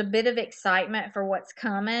 There's a bit of excitement for what's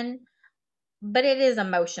coming, but it is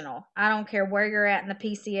emotional. I don't care where you're at in the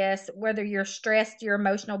PCS, whether you're stressed, you're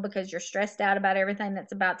emotional because you're stressed out about everything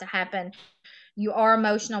that's about to happen. You are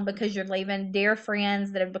emotional because you're leaving dear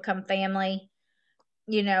friends that have become family.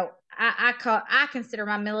 I consider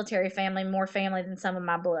my military family more family than some of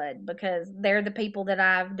my blood, because they're the people that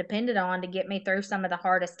I've depended on to get me through some of the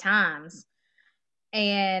hardest times.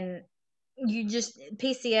 And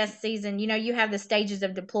PCS season, you have the stages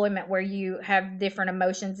of deployment where you have different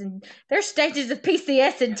emotions, and there's stages of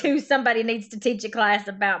PCS and too somebody needs to teach a class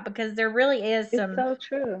about, because there really is some so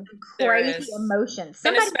true crazy emotions.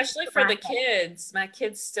 And especially for the kids, my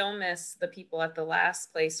kids still miss the people at the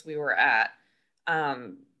last place we were at.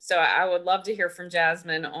 So I would love to hear from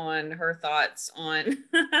Jasmine on her thoughts on,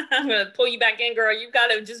 I'm going to pull you back in, girl. You've got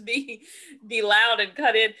to just be loud and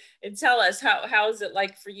cut in and tell us how is it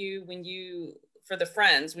like for you for the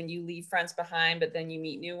friends, when you leave friends behind, but then you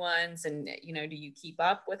meet new ones, and, do you keep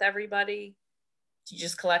up with everybody? Do you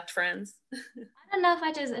just collect friends? I don't know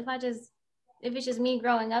if it's just me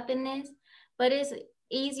growing up in this, but it's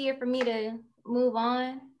easier for me to move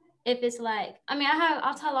on. If it's like,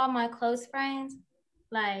 I'll tell all my close friends,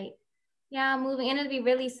 like, yeah, I'm moving. And it'll be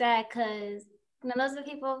really sad because, those are the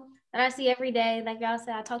people that I see every day. Like y'all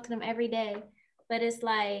said, I talk to them every day. But it's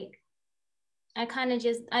like, I kind of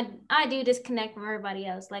just, I do disconnect from everybody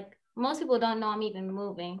else. Like, most people don't know I'm even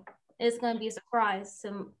moving. It's going to be a surprise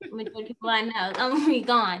to majority people I know. I'm going to be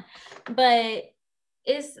gone. But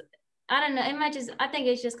I don't know. I think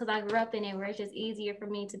it's just because I grew up in it, where it's just easier for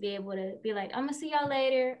me to be able to be like, I'm going to see y'all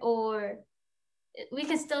later, or we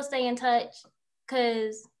can still stay in touch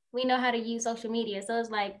because we know how to use social media. So it's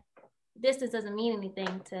like, distance doesn't mean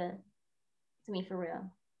anything to me, for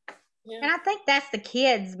real. Yeah. And I think that's the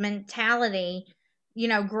kids' mentality,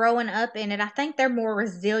 growing up in it. I think they're more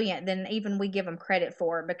resilient than even we give them credit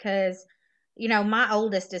for, because, my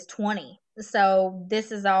oldest is 20. So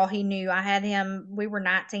this is all he knew. I had him, we were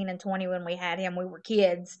 19 and 20 when we had him. We were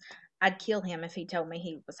kids. I'd kill him if he told me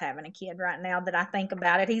he was having a kid right now that I think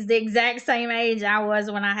about it. He's the exact same age I was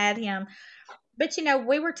when I had him. But,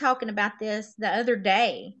 we were talking about this the other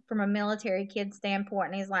day from a military kid standpoint.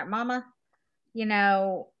 And he's like, Mama,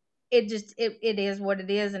 it is what it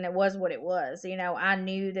is, and it was what it was. I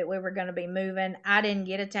knew that we were going to be moving. I didn't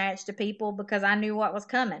get attached to people because I knew what was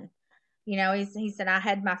coming. He said, I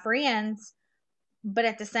had my friends, but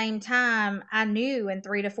at the same time, I knew in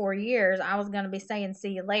 3 to 4 years I was going to be saying,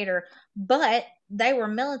 see you later. But they were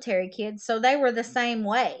military kids, so they were the same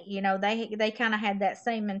way. They kind of had that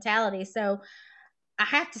same mentality. So I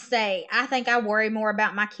have to say, I think I worry more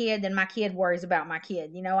about my kid than my kid worries about my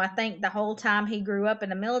kid. You know, I think the whole time he grew up in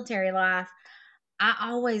the military life, I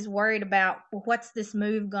always worried about, well, what's this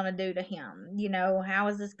move going to do to him? You know, how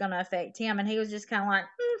is this going to affect him? And he was just kind of like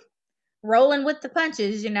rolling with the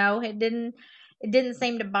punches. You know, it didn't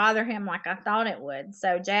seem to bother him like I thought it would.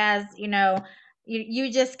 So, Jazz, you know,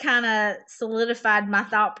 you just kind of solidified my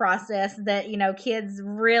thought process that, you know, kids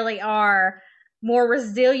really are more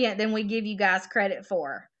resilient than we give you guys credit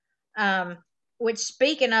for. Um, which,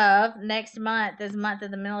 speaking of, next month is month of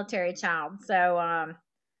the military child. So,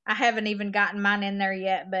 I haven't even gotten mine in there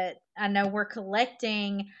yet, but I know we're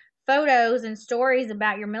collecting photos and stories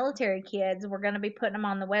about your military kids. We're going to be putting them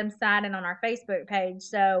on the website and on our Facebook page.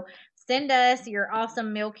 So send us your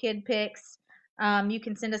awesome meal kid pics. You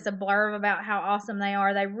can send us a blurb about how awesome they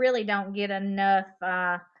are. They really don't get enough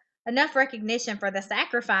recognition for the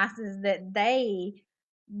sacrifices that they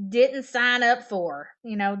didn't sign up for.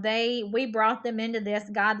 You know, we brought them into this.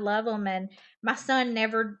 God love them. And my son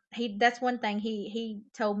never, that's one thing he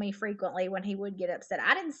told me frequently when he would get upset.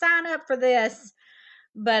 I didn't sign up for this.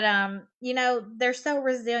 But you know, they're so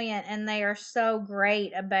resilient and they are so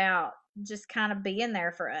great about just kind of being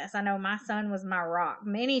there for us. I know my son was my rock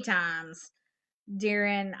many times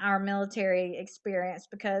during our military experience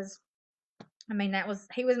because I mean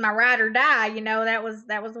he was my ride or die, you know, that was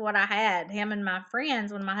what I had, him and my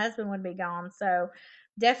friends when my husband would be gone. So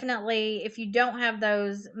definitely, if you don't have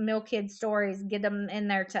those Mill Kid stories, get them in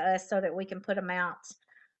there to us so that we can put them out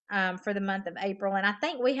for the month of April. And I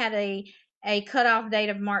think we had a cutoff date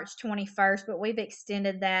of March 21st, but we've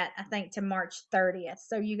extended that, I think, to March 30th.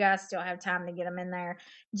 So you guys still have time to get them in there.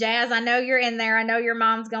 Jazz, I know you're in there. I know your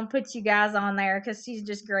mom's going to put you guys on there because she's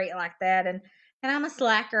just great like that. And I'm a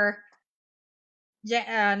slacker.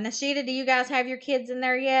 Nashida, do you guys have your kids in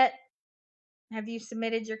there yet? Have you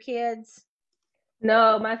submitted your kids?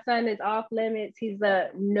 No, my son is off limits. He's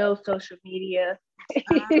no social media.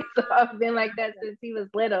 He's been like that since he was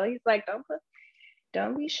little. He's like,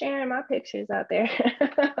 don't be sharing my pictures out there.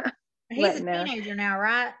 He's a teenager now,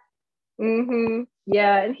 right? Mm-hmm.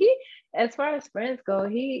 Yeah, and as far as friends go,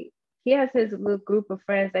 he has his little group of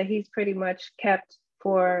friends that he's pretty much kept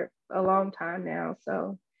for a long time now.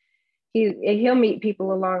 So he'll meet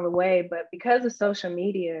people along the way, but because of social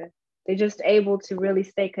media, they're just able to really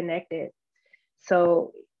stay connected.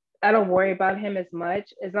 So I don't worry about him as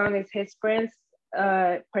much as long as his friends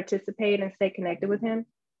participate and stay connected with him.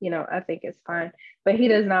 You know, I think it's fine. But he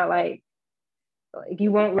does not like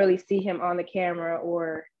you won't really see him on the camera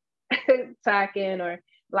or talking or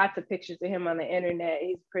lots of pictures of him on the internet.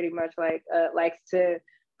 He's pretty much like likes to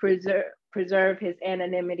preserve his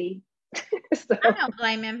anonymity. So. I don't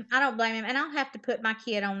blame him. And I'll have to put my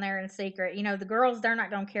kid on there in secret. You know, the girls, they're not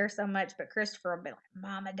going to care so much, but Christopher will be like,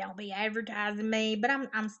 Mama, don't be advertising me, but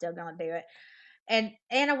I'm still going to do it. And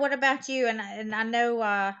Anna, what about you? And I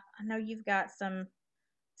know you've got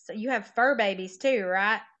so you have fur babies too,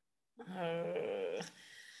 right?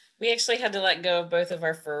 We actually had to let go of both of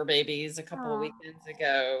our fur babies a couple of weekends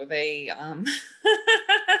ago. They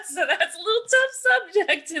so that's a little tough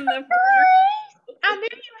subject in the I knew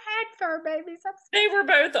you had fur babies. They were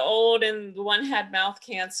both old, and one had mouth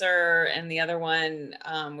cancer, and the other one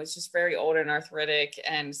was just very old and arthritic,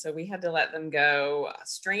 and so we had to let them go.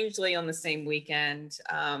 Strangely, on the same weekend.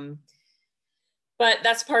 But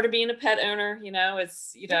that's part of being a pet owner. You know,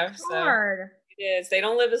 it's it's hard. It is. They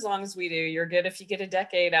don't live as long as we do. You're good if you get a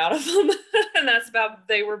decade out of them, and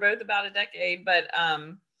they were both about a decade. But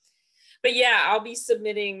yeah, I'll be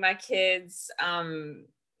submitting my kids.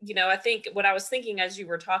 You know, I think what I was thinking as you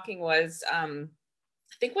were talking was, I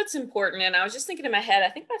think what's important, and I was just thinking in my head, I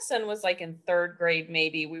think my son was like in third grade,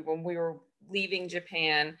 maybe when we were leaving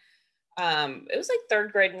Japan. It was like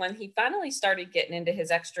third grade when he finally started getting into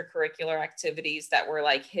his extracurricular activities that were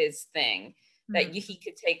like his thing that he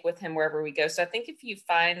could take with him wherever we go. So I think if you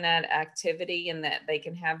find that activity and that they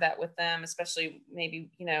can have that with them, especially maybe,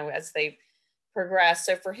 you know, as they progress.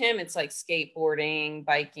 So for him, it's like skateboarding,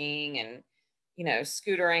 biking, and you know,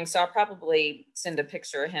 scootering. So I'll probably send a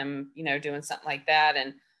picture of him, you know, doing something like that.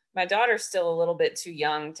 And my daughter's still a little bit too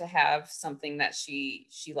young to have something that she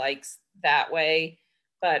likes that way.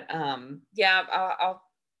 But yeah, I'll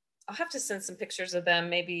have to send some pictures of them,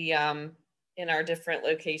 maybe in our different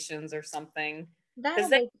locations or something. That'll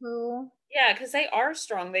be cool. Yeah, because they are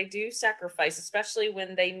strong. They do sacrifice, especially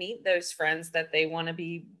when they meet those friends that they want to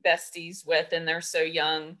be besties with, and they're so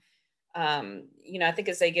young. You know, I think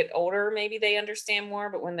as they get older, maybe they understand more,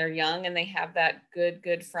 but when they're young and they have that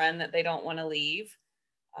good friend that they don't want to leave.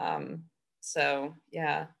 So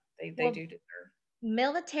yeah, they do deserve.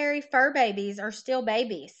 military fur babies are still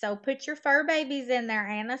babies. So put your fur babies in there,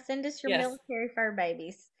 Anna. Send us your Yes. military fur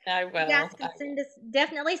babies. I will. You guys can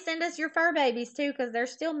definitely send us your fur babies too, because they're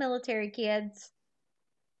still military kids.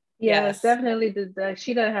 Yes, definitely.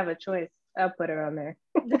 She doesn't have a choice. I'll put her on there.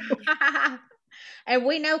 And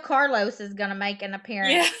we know Carlos is going to make an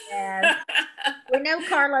appearance. Yeah. We know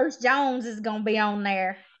Carlos Jones is going to be on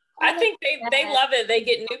there. I think they love it. They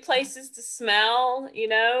get new places to smell, you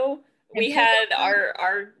know. We had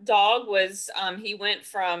our dog was he went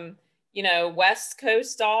from, you know, West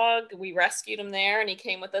Coast dog. We rescued him there and he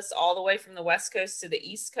came with us all the way from the West Coast to the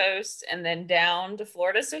East Coast and then down to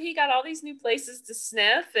Florida. So he got all these new places to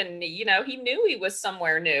sniff and, you know, he knew he was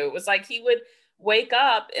somewhere new. It was like he would wake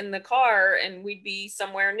up in the car and we'd be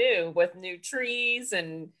somewhere new with new trees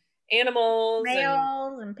and animals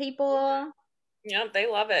and people. Yeah, they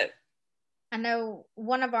love it. I know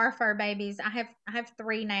one of our fur babies. I have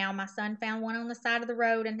 3 now. My son found one on the side of the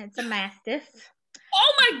road, and it's a Mastiff.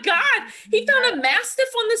 Oh my God! He found a Mastiff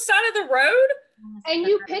on the side of the road. And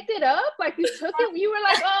you picked it up? Like you took it? You were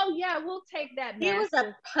like, oh yeah, we'll take that. He was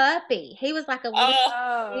a puppy. He was like a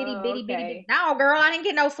little itty bitty. No, girl, I didn't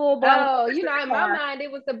get no full blown. Oh, you know, in my mind,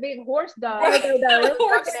 it was a big horse dog. Horse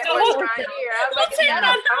dog.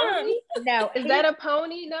 No, is that a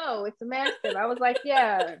pony? No, it's a Mastiff. I was like,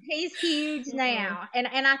 yeah. He's huge now, and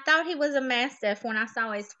I thought he was a Mastiff when I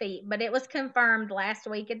saw his feet, but it was confirmed last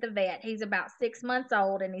week at the vet. He's about 6 months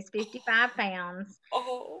old, and he's 55 pounds.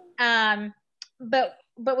 Oh.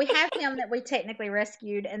 But we have him that we technically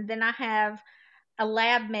rescued, and then I have a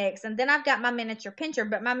lab mix, and then I've got my miniature pinscher.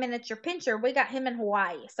 But my miniature pinscher, we got him in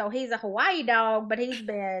Hawaii, so he's a Hawaii dog, but he's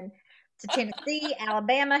been to Tennessee,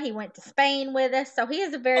 Alabama. He went to Spain with us, so he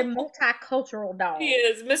is a very multicultural dog. He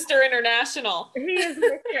is Mr. International. He is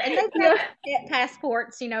Mr. And they've got pet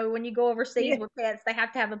passports. You know, when you go overseas with pets, they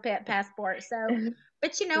have to have a pet passport. So.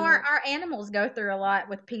 But you know, our animals go through a lot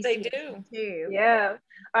with PCS. They do too. Yeah,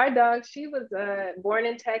 our dog. She was born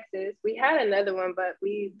in Texas. We had another one, but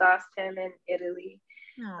we lost him in Italy.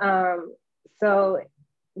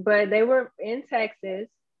 But they were in Texas.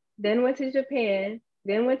 Then went to Japan.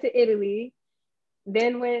 Then went to Italy.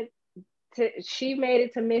 Then she made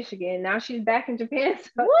it to Michigan. Now she's back in Japan.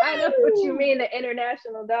 So woo! I know what you mean, the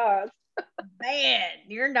international dogs. Man,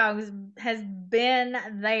 your dog has been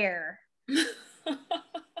there.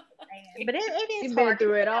 But it is You've hard. been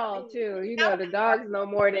through it all too. You know, the dogs know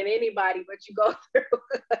more than anybody, but you go through.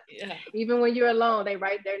 Yeah. Even when you're alone, they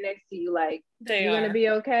right there next to you, like, you're gonna be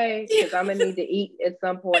okay? Because I'm gonna need to eat at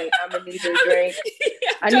some point. I'm gonna need to drink.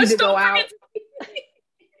 I need to go out.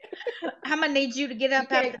 I'm gonna need you to get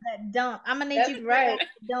up after that dump. I'm gonna need you to get out of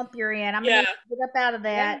the dump you're in. I'm gonna need you to get up out of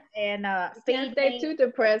that and feed. Stay too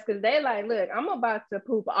depressed because they like, look, I'm about to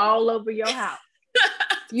poop all over your house.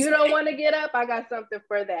 You don't want to get up? I got something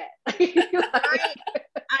for that.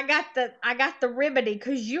 I got the remedy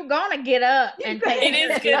because you're gonna get up and take it.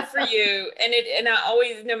 Is good for you, and I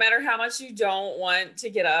always, no matter how much you don't want to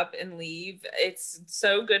get up and leave, it's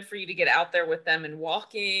so good for you to get out there with them and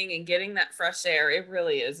walking and getting that fresh air. It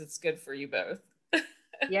really is. It's good for you both.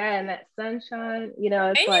 Yeah, and that sunshine, you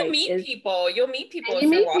know, it's and like, you meet people. You'll meet people if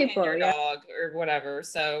you're walking your dog or whatever.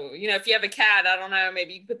 So, you know, if you have a cat, I don't know,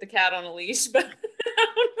 maybe you put the cat on a leash, but I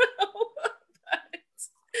don't know.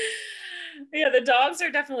 But, yeah, the dogs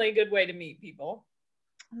are definitely a good way to meet people.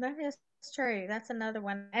 That is true. That's another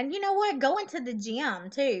one. And you know what? Going to the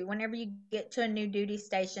gym too. Whenever you get to a new duty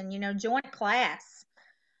station, you know, join a class.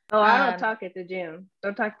 Oh, I don't talk at the gym.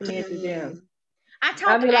 Don't talk to me at the gym. I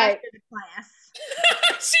talk after the class.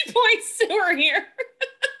 She points to her here.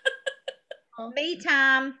 Me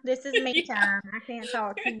time. This is me time. I can't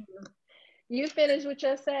talk to you. You finished with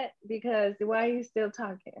your set? Because why are you still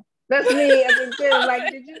talking? That's me at the gym.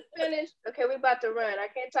 Like, did you finish? Okay, we about to run. I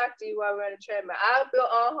can't talk to you while we're on the treadmill. I'll feel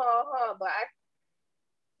but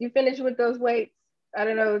you finished with those weights? I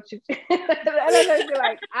don't know what you. I don't know if you're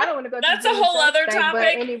like, I don't want to go. That's a whole other topic.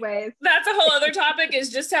 But anyways, that's a whole other topic. Is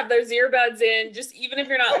just have those earbuds in. Just even if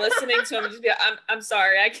you're not listening to them, just be. I'm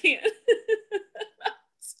sorry, I can't.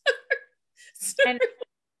 And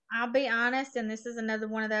I'll be honest, and this is another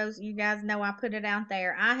one of those. You guys know I put it out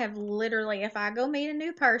there. I have literally, if I go meet a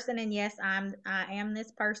new person, and yes, I am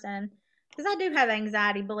this person. Because I do have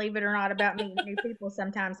anxiety, believe it or not, about meeting new people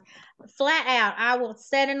sometimes. Flat out, I will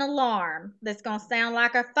set an alarm that's going to sound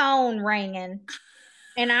like a phone ringing.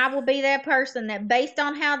 And I will be that person that, based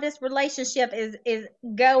on how this relationship is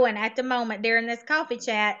going at the moment during this coffee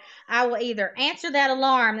chat, I will either answer that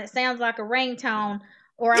alarm that sounds like a ringtone,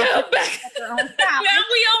 or I'll put her on top. Now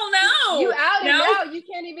we all know. You out and now you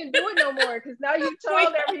can't even do it no more because now you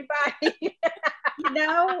told everybody. You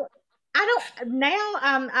know, I I don't now.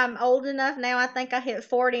 I'm old enough now. I think I hit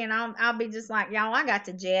 40, and I'll be just like y'all. I got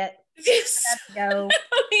to jet. Yes. I got to go. I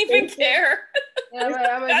don't even care. Yeah,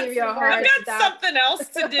 I'm gonna give you a hard I've got stop. something else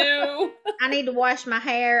to do. I need to wash my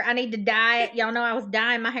hair. I need to dye it. Y'all know I was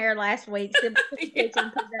dyeing my hair last week. Put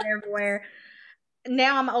that everywhere.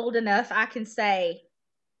 Now I'm old enough. I can say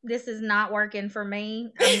this is not working for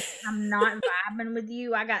me. I'm not vibing with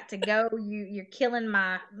you. I got to go. You're killing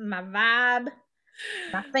my vibe.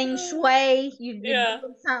 My feng shui, you're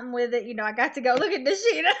doing something with it. I got to go. Look at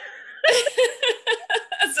Dashita.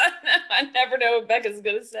 I never know what Becca's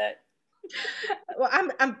gonna say.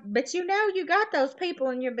 Well, but you got those people,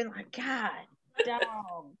 and you've been like, God,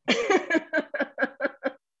 dog.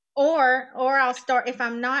 Or I'll start if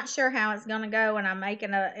I'm not sure how it's gonna go, and I make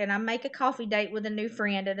a coffee date with a new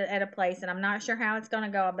friend at a place, and I'm not sure how it's gonna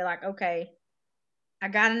go. I'll be like, okay, I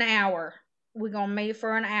got an hour. We're gonna meet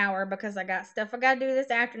for an hour because I got stuff I gotta do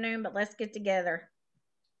this afternoon, but let's get together.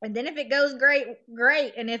 And then if it goes great,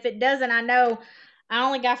 great. And if it doesn't, I know I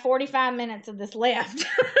only got 45 minutes of this left.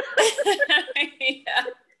 Yeah.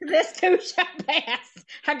 This too shall pass.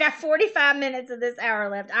 I got 45 minutes of this hour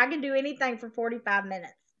left. I can do anything for 45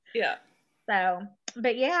 minutes. Yeah. So,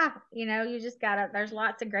 but yeah, you just there's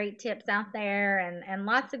lots of great tips out there and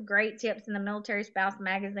lots of great tips in the Military Spouse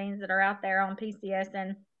magazines that are out there on PCS.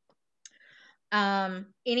 And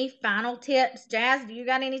any final tips? Jazz, do you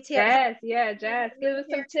got any tips? Jazz. Give us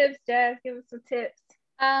some tips, Jazz. Give us some tips.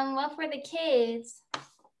 Well, for the kids,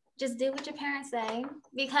 just do what your parents say,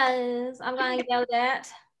 because I'm gonna yell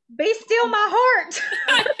that. Be still my heart.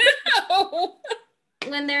 I know.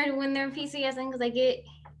 When they're PCSing, because they get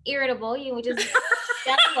irritable, you would just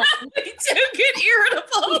they do get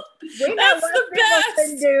irritable. We know what Sybil's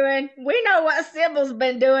been doing. We know what Sybil's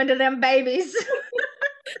been doing to them babies.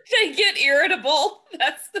 They get irritable.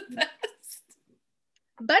 That's the best.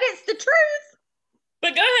 But it's the truth.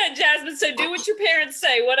 But go ahead, Jasmine. So do what your parents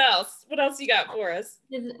say. What else? What else you got for us?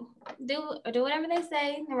 Do whatever they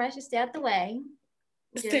say. The rest, just stay out the way.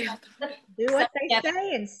 Stay out the way. Do what they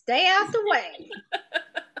say and stay out the way.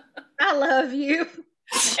 I love you.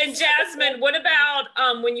 And Jasmine, what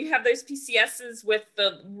about when you have those PCSs with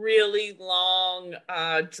the really long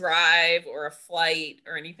drive or a flight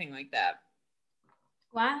or anything like that?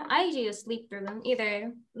 Well, I usually just sleep through them.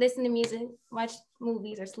 Either listen to music, watch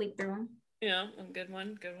movies, or sleep through them. Yeah, a good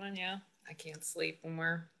one. Yeah, I can't sleep when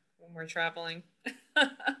we're traveling. I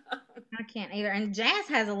can't either. And Jazz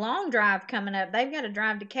has a long drive coming up. They've got to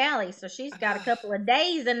drive to Cali, so she's got a couple of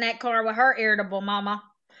days in that car with her irritable mama.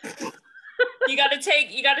 You got to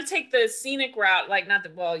take the scenic route, like not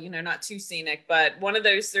too scenic, but one of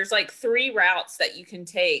those. There's like 3 routes that you can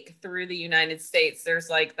take through the United States. There's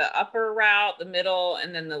like the upper route, the middle,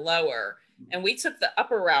 and then the lower. And we took the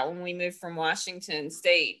upper route when we moved from Washington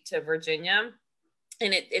State to Virginia,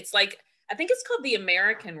 and it's like, I think it's called the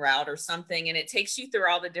American route or something, and it takes you through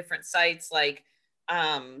all the different sites. Like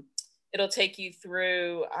it'll take you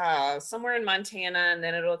through somewhere in Montana, and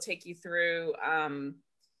then it'll take you through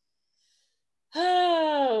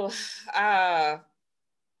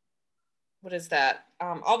what is that?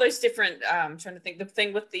 All those different, I'm trying to think, the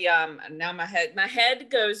thing with the, now my head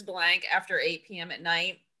goes blank after 8 p.m. at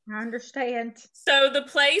night. I understand. So the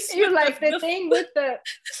place, you like the thing with the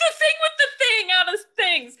thing with the thing out of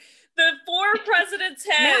things, the 4 presidents'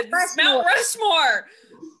 heads, Mount Rushmore.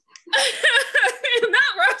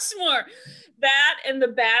 Mount Rushmore. That and the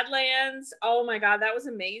Badlands. Oh my God, that was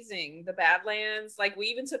amazing. The Badlands. Like, we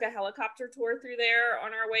even took a helicopter tour through there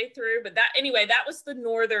on our way through. But that was the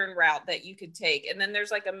northern route that you could take. And then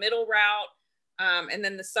there's like a middle route, and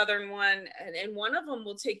then the southern one. And one of them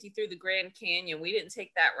will take you through the Grand Canyon. We didn't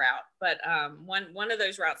take that route, but one of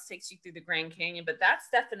those routes takes you through the Grand Canyon. But that's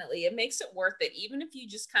definitely, it makes it worth it. Even if you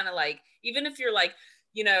just kind of like, even if you're like,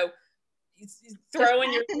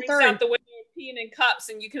 throwing your drinks out the window, peeing in cups,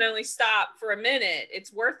 and you can only stop for a minute,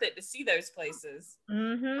 it's worth it to see those places.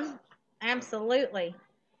 Absolutely.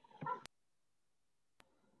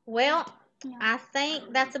 Well, I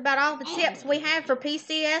think that's about all the tips we have for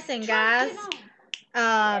PCSing, guys. We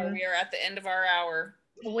are at the end of our hour.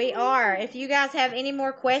 We are. If you guys have any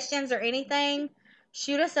more questions or anything,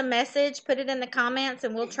 shoot us a message, put it in the comments,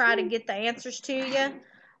 and we'll try to get the answers to you.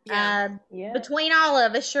 Between all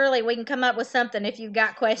of us, surely we can come up with something if you've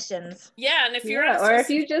got questions. Yeah, and if you're or if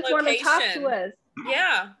you just want to talk to us.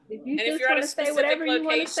 Yeah. If you just want to say whatever you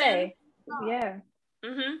want to say. Yeah.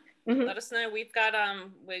 Let us know. We've got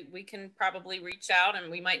we can probably reach out, and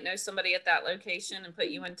we might know somebody at that location and put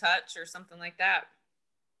you in touch or something like that.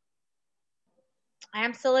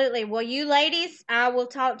 Absolutely. Well, you ladies, I will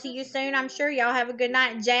talk to you soon. I'm sure y'all have a good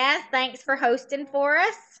night. Jazz, thanks for hosting for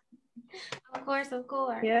us. Of course, of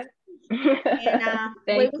course. Yeah.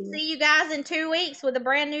 And we will you. see you guys in 2 weeks with a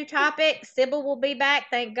brand new topic. Sybil will be back.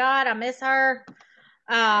 Thank God. I miss her.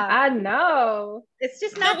 I know. It's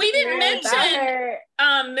just not. No, we didn't mention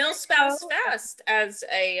MilSpouse Oh. Fest as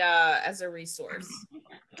a resource.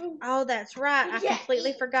 Oh, that's right. I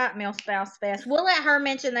completely forgot MilSpouse Fest. We'll let her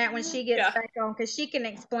mention that when she gets back on, because she can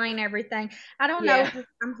explain everything. I don't know.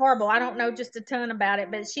 I'm horrible. I don't know just a ton about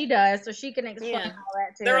it, but she does, so she can explain all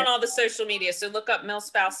that too. They're on all the social media, so look up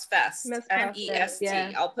MilSpouse Fest. MEST.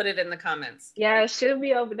 Yeah. I'll put it in the comments. Yeah, she'll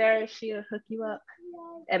be over there. She'll hook you up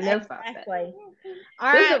at MilSpouse Fest. Exactly.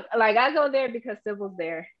 All right. Like, I go there because Sybil's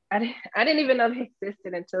there. I didn't even know they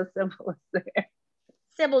existed until Sybil was there.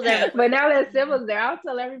 Sybil's there. But now that Sybil's there, I'll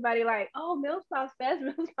tell everybody, like, oh, MilSpouse Fest,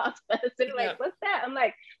 MilSpouse Fest. And they're like, what's that? I'm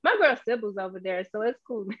like, my girl Sybil's over there, so it's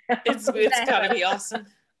cool now. It's gotta be awesome.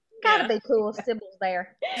 Gotta be cool if Sybil's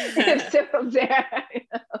there. If Sybil's there.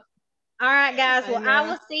 All right, guys. Well, I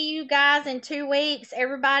will see you guys in 2 weeks.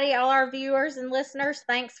 Everybody, all our viewers and listeners,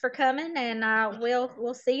 thanks for coming, and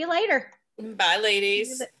we'll see you later. Bye,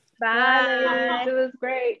 ladies. Bye. Bye, ladies. It was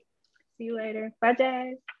great. See you later. Bye,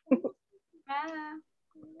 Jazz. Bye.